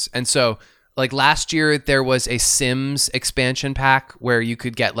games. And so like last year there was a Sims expansion pack where you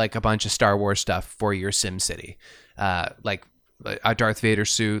could get like a bunch of Star Wars stuff for your Sim City. Like a Darth Vader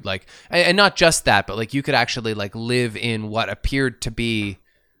suit, like, and not just that, but like you could actually like live in what appeared to be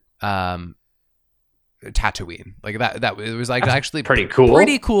Tatooine. Like that it was like, that's actually pretty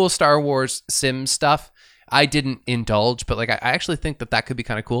cool Star Wars Sim stuff. I didn't indulge, but like I actually think that could be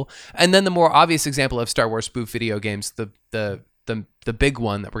kind of cool. And then the more obvious example of Star Wars spoof video games, the big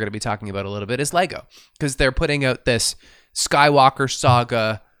one that we're going to be talking about a little bit is Lego, because they're putting out this Skywalker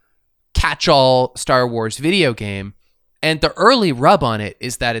Saga catch-all Star Wars video game, and the early rub on it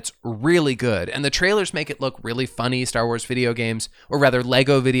is that it's really good, and the trailers make it look really funny. Star Wars video games, or rather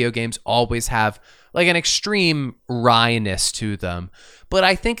Lego video games, always have like an extreme wryness to them, but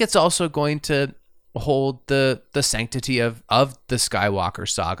I think it's also going to hold the sanctity of the Skywalker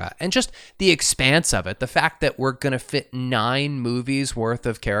Saga and just the expanse of it. The fact that we're going to fit 9 movies worth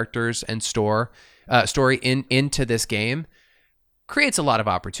of characters and story into this game creates a lot of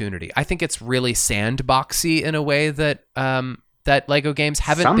opportunity. I think it's really sandboxy in a way that that Lego games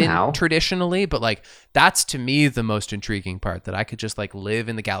haven't been traditionally, but like that's to me the most intriguing part, that I could just like live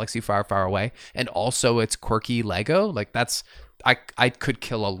in the galaxy far, far away, and also it's quirky Lego. Like that's, I could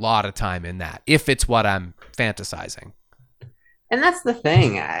kill a lot of time in that if it's what I'm fantasizing. And that's the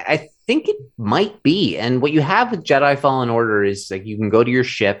thing. I think it might be. And what you have with Jedi Fallen Order is like you can go to your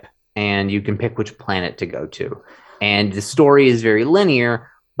ship and you can pick which planet to go to. And the story is very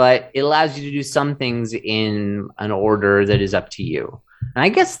linear, but it allows you to do some things in an order that is up to you. And I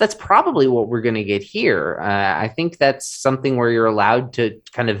guess that's probably what we're going to get here. I think that's something where you're allowed to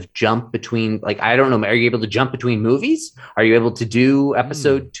kind of jump between, like, I don't know, are you able to jump between movies? Are you able to do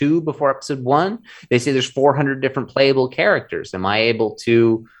episode 2 before episode 1? They say there's 400 different playable characters. Am I able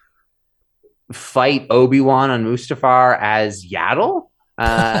to fight Obi-Wan on Mustafar as Yaddle?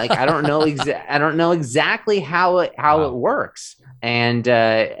 Like, I don't know exactly how it works. And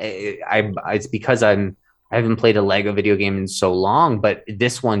it's because I haven't played a Lego video game in so long, but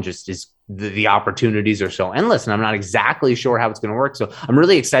this one just is, the opportunities are so endless, and I'm not exactly sure how it's going to work. So I'm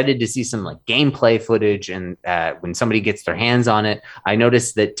really excited to see some like gameplay footage, and when somebody gets their hands on it. I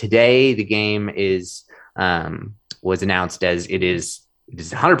noticed that today the game was announced as it is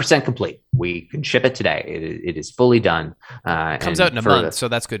 100% complete. We can ship it today. It is fully done. It comes out in a month, so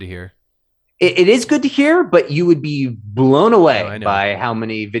that's good to hear. it is good to hear, but you would be blown away know. by how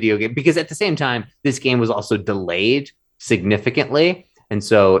many video games, because at the same time, this game was also delayed significantly. And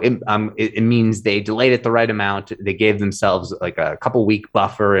so it means they delayed it the right amount. They gave themselves like a couple week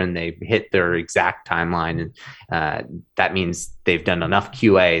buffer and they hit their exact timeline. And that means they've done enough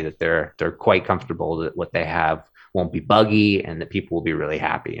QA that they're quite comfortable that what they have won't be buggy and that people will be really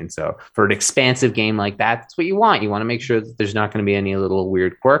happy. And so for an expansive game like that, that's what you want. You want to make sure that there's not going to be any little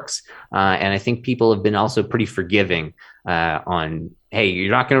weird quirks. And I think people have been also pretty forgiving on, hey,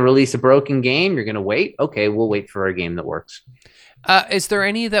 you're not going to release a broken game. You're going to wait. Okay, we'll wait for a game that works. Is there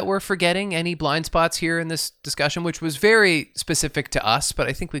any that we're forgetting? Any blind spots here in this discussion, which was very specific to us, but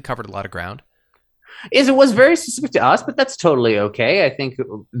I think we covered a lot of ground? It was very specific to us, but that's totally okay. I think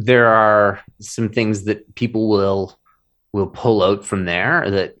there are some things that people will pull out from there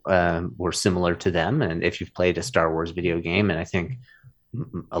that were similar to them. And if you've played a Star Wars video game, and I think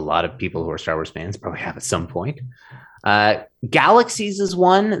a lot of people who are Star Wars fans probably have at some point. Galaxies is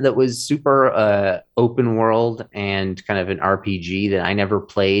one that was super open world and kind of an RPG that I never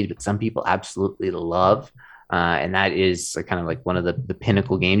played, but some people absolutely love. And that is kind of like one of the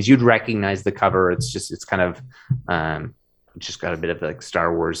pinnacle games. You'd recognize the cover. It's kind of just got a bit of like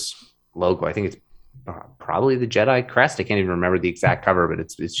Star Wars logo. I think it's probably the Jedi crest. I can't even remember the exact cover, but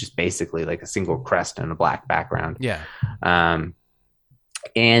it's just basically like a single crest and a black background. Yeah.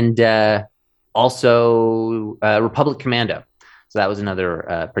 And also Republic Commando. So that was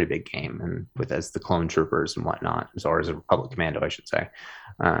another pretty big game, and with as the clone troopers and whatnot, or as a Republic Commando, I should say.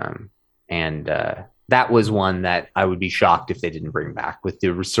 And that was one that I would be shocked if they didn't bring back. With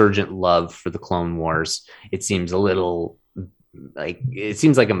the resurgent love for the Clone Wars, it seems like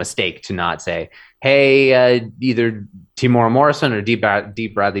a mistake to not say, hey, either Timora Morrison or D.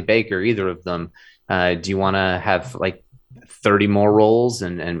 Bradley Baker, either of them, do you want to have like 30 more roles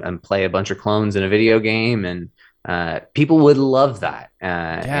and play a bunch of clones in a video game? And people would love that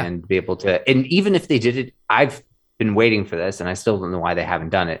and be able to. And even if they did it, I've been waiting for this, and I still don't know why they haven't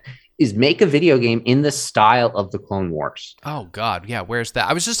done it, is make a video game in the style of the Clone Wars. Oh, God. Yeah, where's that?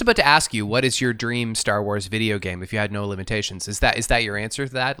 I was just about to ask you, what is your dream Star Wars video game if you had no limitations? Is that your answer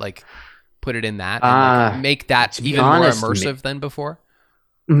to that? Like, put it in that and like, make that even honest, more immersive than before?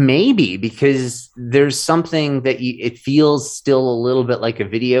 Maybe, because there's something that it feels still a little bit like a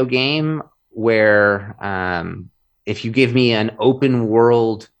video game where if you give me an open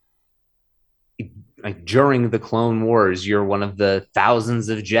world, like during the Clone Wars, you're one of the thousands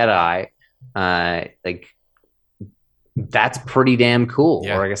of Jedi, like that's pretty damn cool.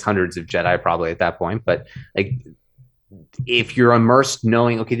 Yeah. Or I guess hundreds of Jedi probably at that point. But like, if you're immersed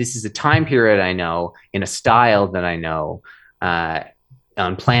knowing, okay, this is a time period I know in a style that I know,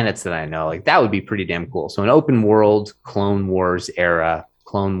 on planets that I know, like that would be pretty damn cool. So an open world Clone Wars era,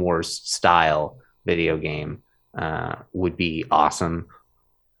 Clone Wars style video game would be awesome.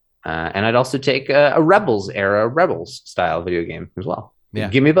 And I'd also take a Rebels era, Rebels style video game as well. Yeah.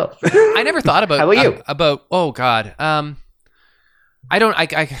 Give me both. I never thought about. How about you? Oh God. I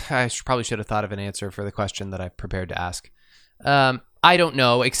probably should have thought of an answer for the question that I prepared to ask. I don't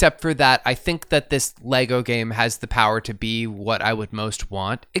know, except for that I think that this Lego game has the power to be what I would most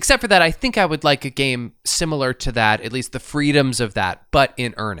want. Except for that, I think I would like a game similar to that, at least the freedoms of that, but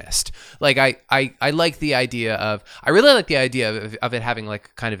in earnest. Like I like the idea of, I really like the idea of it having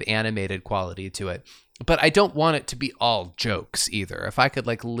like kind of animated quality to it. But I don't want it to be all jokes either. If I could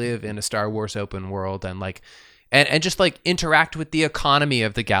like live in a Star Wars open world and like and just like interact with the economy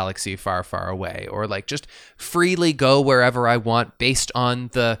of the galaxy far, far away, or like just freely go wherever I want based on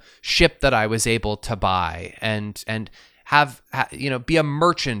the ship that I was able to buy, and have be a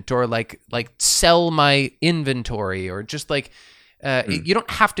merchant, or like sell my inventory, or just like you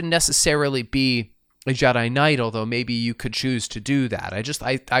don't have to necessarily be a Jedi Knight, although maybe you could choose to do that.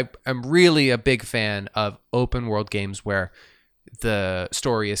 I'm really a big fan of open world games where the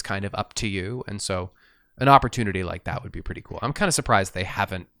story is kind of up to you, and so an opportunity like that would be pretty cool. I'm kind of surprised they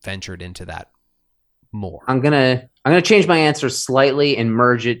haven't ventured into that more. I'm gonna change my answer slightly and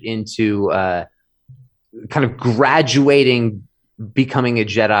merge it into kind of graduating, becoming a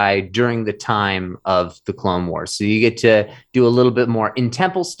Jedi during the time of the Clone Wars. So you get to do a little bit more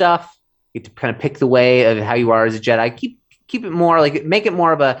in-temple stuff. You get to kind of pick the way of how you are as a Jedi. Keep it more like, make it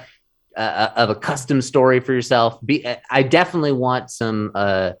more of a custom story for yourself. I definitely want some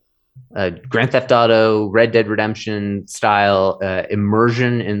Grand Theft Auto, Red Dead Redemption style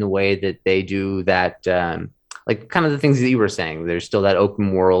immersion in the way that they do that, like kind of the things that you were saying. There's still that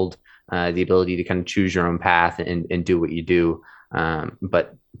open world, the ability to kind of choose your own path and do what you do.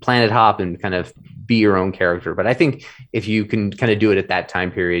 but planet hop and kind of be your own character. But I think if you can kind of do it at that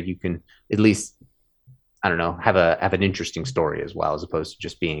time period, you can at least, I don't know, have an interesting story as well, as opposed to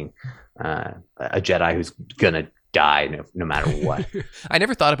just being a Jedi who's gonna die no matter what. I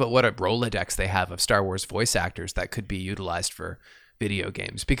never thought about what a Rolodex they have of Star Wars voice actors that could be utilized for video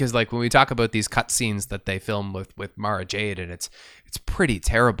games, because like when we talk about these cutscenes that they film with Mara Jade, and it's pretty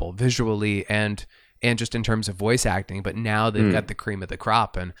terrible visually and just in terms of voice acting, but now they've got the cream of the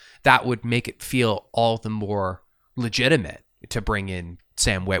crop, and that would make it feel all the more legitimate to bring in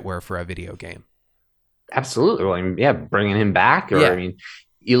Sam Witwer for a video game. Absolutely. Well, I mean, yeah, bringing him back, or Yeah. I mean,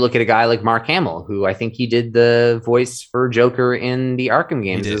 you look at a guy like Mark Hamill, who I think he did the voice for Joker in the Arkham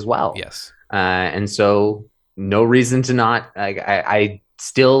games as well. Yes. And so no reason to not. I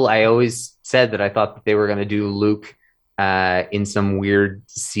always said that I thought that they were going to do Luke in some weird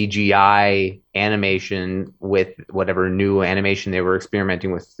CGI animation with whatever new animation they were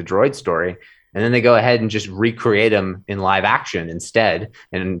experimenting with the droid story. And then they go ahead and just recreate him in live action instead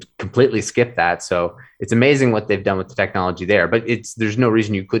and completely skip that. So it's amazing what they've done with the technology there. But there's no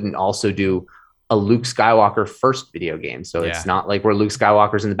reason you couldn't also do a Luke Skywalker first video game. So it's not like where Luke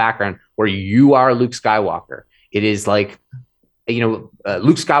Skywalker's in the background, where you are Luke Skywalker. It is like, Luke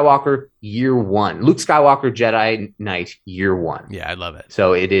Skywalker year one, Luke Skywalker Jedi Knight year one. Yeah, I love it.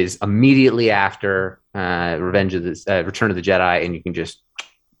 So it is immediately after Return of the Jedi, and you can just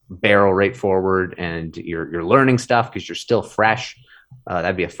barrel right forward, and you're learning stuff because you're still fresh.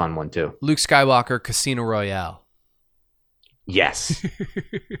 That'd be a fun one too. Luke Skywalker Casino Royale. Yes.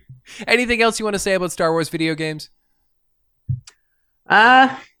 Anything else you want to say about Star Wars video games?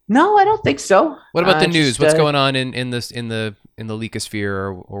 No, I don't think so. What about the news? What's going on in the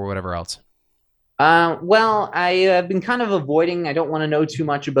leakosphere or whatever else? Well, I have been kind of avoiding. I don't want to know too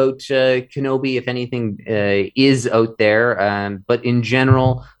much about Kenobi, if anything is out there. But in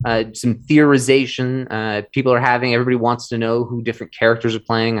general, some theorization people are having. Everybody wants to know who different characters are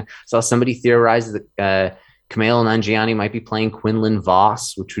playing. I saw somebody theorize that Kumail Nanjiani might be playing Quinlan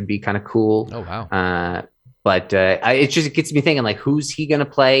Voss, which would be kind of cool. Oh, wow. But it just gets me thinking, like, who's he going to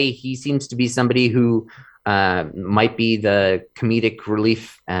play? He seems to be somebody who might be the comedic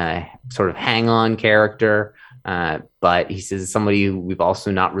relief sort of hang-on character. But he says somebody who we've also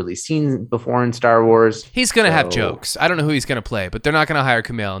not really seen before in Star Wars. He's going to have jokes. I don't know who he's going to play, but they're not going to hire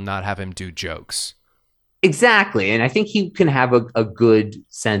Kumail and not have him do jokes. Exactly. And I think he can have a good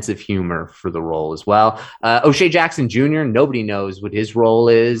sense of humor for the role as well. O'Shea Jackson Jr., nobody knows what his role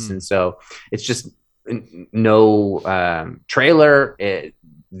is. And so it's just no trailer.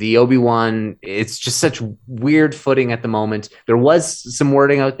 The Obi-Wan, it's just such weird footing at the moment. There was some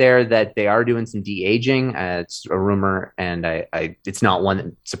wording out there that they are doing some de-aging. It's a rumor, and it's not one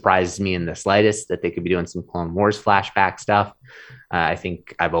that surprises me in the slightest that they could be doing some Clone Wars flashback stuff. I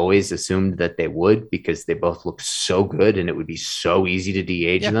think I've always assumed that they would, because they both look so good, and it would be so easy to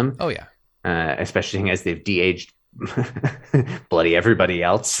de-age them. Oh, yeah. Especially as they've de-aged bloody everybody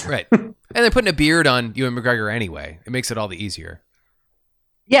else. Right. And they're putting a beard on Ewan McGregor anyway. It makes it all the easier.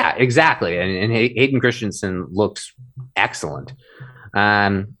 Yeah, exactly. And Hayden Christensen looks excellent.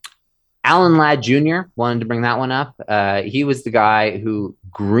 Alan Ladd Jr., wanted to bring that one up. He was the guy who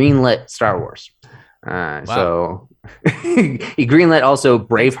greenlit Star Wars. Wow. So he greenlit also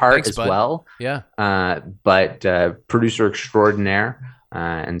Braveheart Thanks, as bud. well. Yeah. But producer extraordinaire.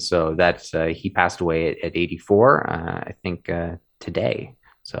 And so that's he passed away at 84, I think today.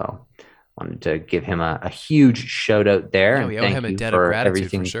 So wanted to give him a huge shout out there. Yeah, and we owe thank him a you debt for of gratitude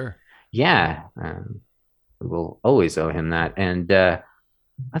everything. for sure. Yeah, we will always owe him that. And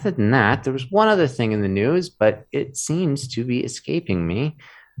other than that, there was one other thing in the news, but it seems to be escaping me.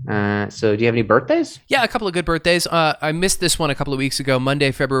 So do you have any birthdays? Yeah, a couple of good birthdays. I missed this one a couple of weeks ago.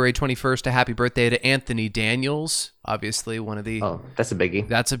 Monday, February 21st, a happy birthday to Anthony Daniels. Obviously, one of the... Oh, that's a biggie.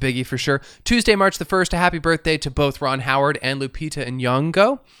 That's a biggie for sure. Tuesday, March the 1st, a happy birthday to both Ron Howard and Lupita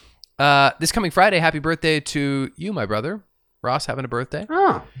Nyong'o. This coming Friday, happy birthday to you, my brother. Ross having a birthday.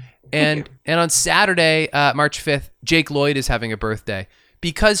 Oh, and on Saturday, March 5th, Jake Lloyd is having a birthday.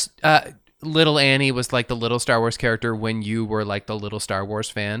 Because Little Annie was like the little Star Wars character when you were like the little Star Wars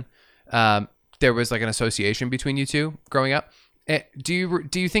fan, there was like an association between you two growing up. Do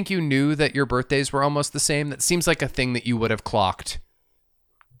you think you knew that your birthdays were almost the same? That seems like a thing that you would have clocked.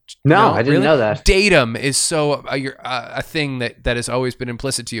 No, I didn't know that. Datum is so a thing that has always been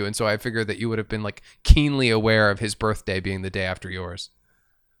implicit to you, and so I figured that you would have been like keenly aware of his birthday being the day after yours.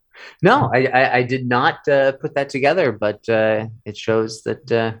 No, I did not put that together, but it shows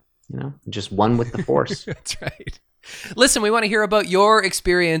that just one with the Force. That's right. Listen, we want to hear about your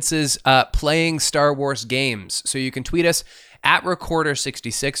experiences playing Star Wars games. So you can tweet us at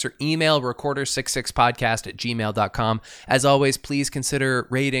Recorder66 or email recorder66podcast@gmail.com. As always, please consider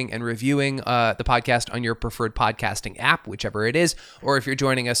rating and reviewing the podcast on your preferred podcasting app, whichever it is. Or if you're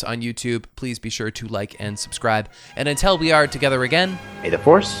joining us on YouTube, please be sure to like and subscribe. And until we are together again, May the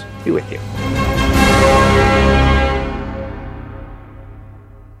Force be with you.